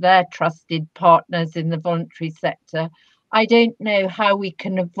those to their trusted partners in the voluntary sector, I don't know how we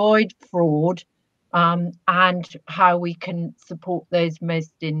can avoid fraud and how we can support those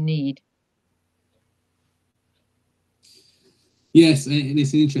most in need. Yes, and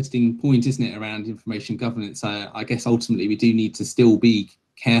it's an interesting point, isn't it, around information governance. I guess ultimately we do need to still be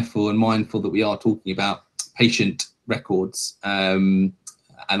careful and mindful that we are talking about patient records, and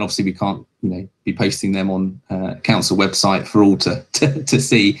obviously we can't, be posting them on council website for all to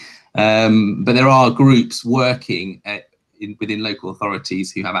see. But there are groups working within local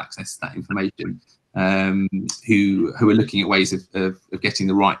authorities who have access to that information, who are looking at ways of getting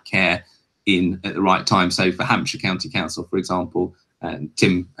the right care in at the right time. So for Hampshire County Council, for example,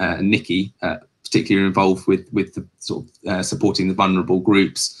 Tim and Nicky particularly involved with the sort of supporting the vulnerable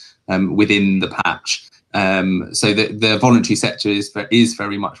groups within the patch. So the voluntary sector is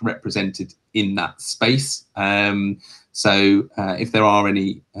very much represented in that space. So if there are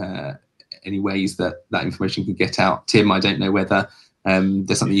any ways that information can get out, Tim, I don't know whether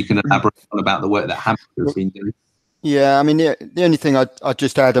there's something you can elaborate on about the work that Hampshire has been doing. Yeah, I mean, the only thing I'd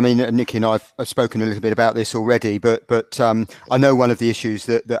just add, I mean, Nicky and I have spoken a little bit about this already, but I know one of the issues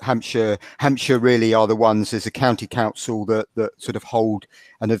that Hampshire really are the ones as a county council that sort of hold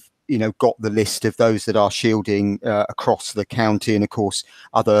and have got the list of those that are shielding across the county, and of course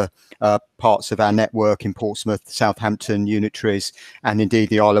other parts of our network in Portsmouth, Southampton, Unitaries, and indeed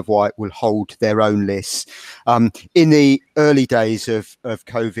the Isle of Wight will hold their own lists. In the early days of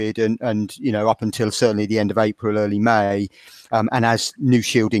COVID and up until certainly the end of April, early May, and as new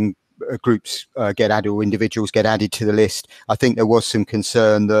shielding groups get added, or individuals get added to the list, I think there was some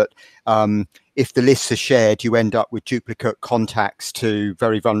concern that if the lists are shared, you end up with duplicate contacts to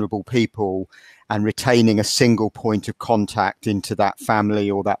very vulnerable people, and retaining a single point of contact into that family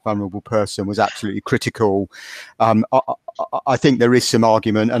or that vulnerable person was absolutely critical. I think there is some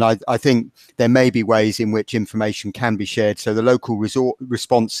argument, and I think there may be ways in which information can be shared. So the local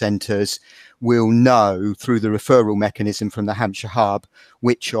response centres will know through the referral mechanism from the Hampshire Hub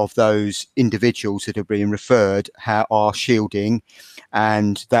which of those individuals that are being referred are shielding,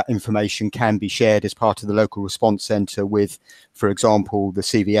 and that information can be shared as part of the local response centre with, for example, the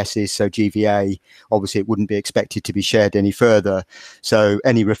CVSs, so GVA. Obviously, it wouldn't be expected to be shared any further. So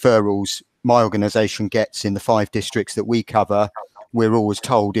any referrals my organisation gets in the 5 districts that we cover, we're always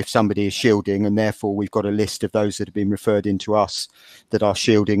told if somebody is shielding, and therefore we've got a list of those that have been referred into us that are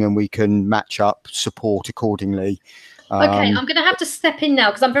shielding, and we can match up support accordingly. Okay, I'm going to have to step in now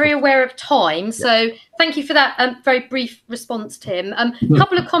because I'm very aware of time. So thank you for that very brief response, Tim. A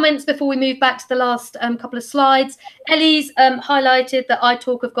couple of comments before we move back to the last couple of slides. Ellie's highlighted that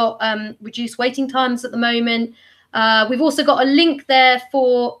iTalk have got reduced waiting times at the moment. We've also got a link there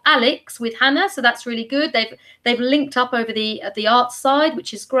for Alex with Hannah, so that's really good. They've linked up over the arts side,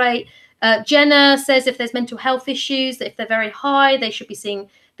 which is great. Jenna says if there's mental health issues, that if they're very high, they should be seeing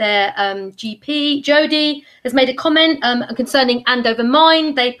their GP. Jodie has made a comment concerning Andover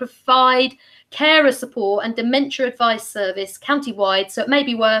Mind. They provide carer support and dementia advice service county-wide, so it may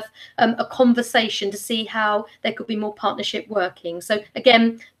be worth a conversation to see how there could be more partnership working. So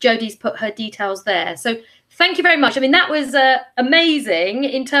again, Jodie's put her details there. So thank you very much. I mean, that was amazing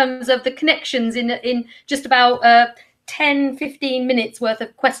in terms of the connections in just about 10-15 minutes worth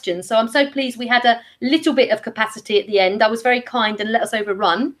of questions. So I'm so pleased we had a little bit of capacity at the end. I was very kind and let us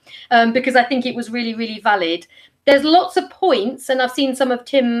overrun because I think it was really, really valid. There's lots of points, and I've seen some of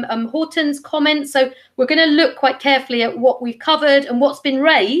Tim Houghton's comments. So we're going to look quite carefully at what we've covered and what's been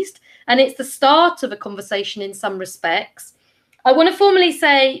raised. And it's the start of a conversation in some respects. I want to formally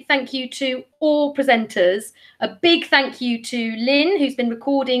say thank you to all presenters. A big thank you to Lynn, who's been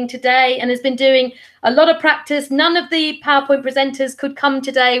recording today and has been doing a lot of practice. None of the PowerPoint presenters could come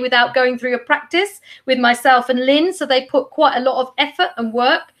today without going through a practice with myself and Lynn, so they put quite a lot of effort and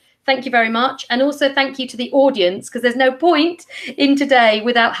work. Thank you very much. And also thank you to the audience, because there's no point in today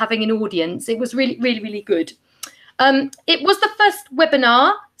without having an audience. It was really, really, really good. It was the first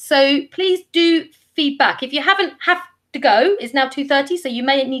webinar, so please do feedback. If you haven't to go, it's now 2:30, so you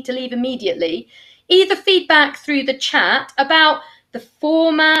may need to leave immediately. Either feedback through the chat about the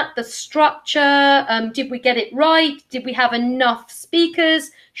format, the structure, did we get it right? Did we have enough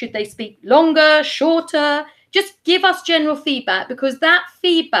speakers? Should they speak longer, shorter? Just give us general feedback, because that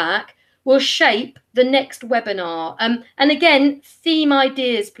feedback will shape the next webinar. And again, theme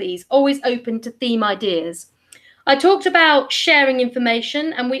ideas, please. Always open to theme ideas. I talked about sharing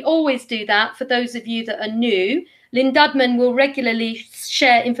information, and we always do that for those of you that are new. Lynn Dudman will regularly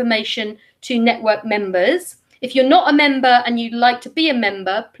share information to network members. If you're not a member and you'd like to be a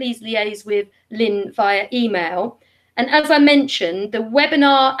member, please liaise with Lynn via email. And as I mentioned, the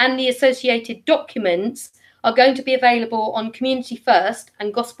webinar and the associated documents are going to be available on Community First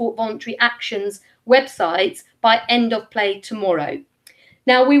and Gosport Voluntary Action's websites by end of play tomorrow.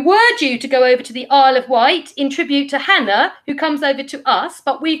 Now, we were due to go over to the Isle of Wight in tribute to Hannah, who comes over to us,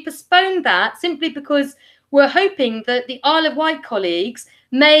 but we've postponed that simply because we're hoping that the Isle of Wight colleagues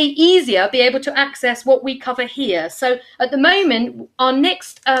may easier be able to access what we cover here. So at the moment, our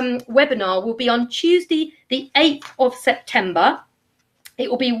next webinar will be on Tuesday, the 8th of September. It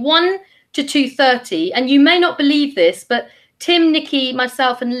will be 1 to 2:30. And you may not believe this, but Tim, Nicky,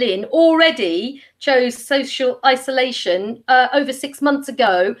 myself and Lynn already chose social isolation over 6 months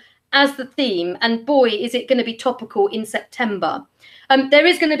ago as the theme. And boy, is it going to be topical in September. There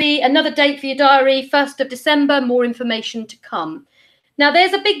is going to be another date for your diary, 1st of December, more information to come. Now,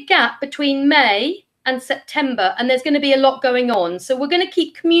 there's a big gap between May and September, and there's going to be a lot going on. So we're going to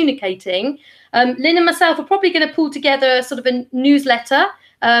keep communicating. Lynn and myself are probably going to pull together sort of a newsletter,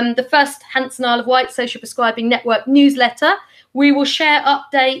 the first Hanson Isle of Wight Social Prescribing Network newsletter. We will share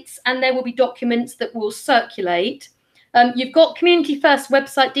updates, and there will be documents that will circulate. You've got Community First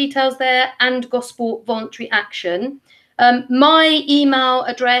website details there and Gosport Voluntary Action. My email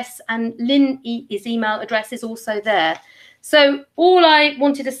address and Lynn's email address is also there. So all I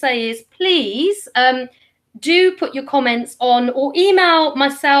wanted to say is, please do put your comments on, or email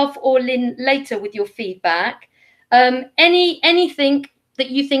myself or Lynn later with your feedback. Anything that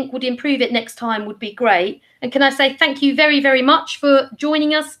you think would improve it next time would be great. And can I say thank you very, very much for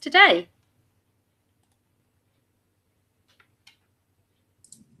joining us today.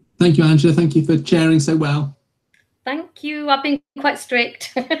 Thank you, Angela. Thank you for chairing so well. Thank you. I've been quite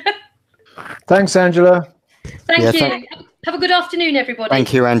strict. Thanks, Angela. Thank you. Have a good afternoon, everybody.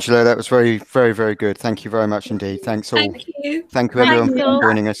 Thank you, Angela. That was very, very, very good. Thank you very much indeed. Thanks all. Thank you. Thank you, everyone, for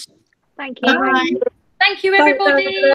joining us. Thank you. Thank you, everybody.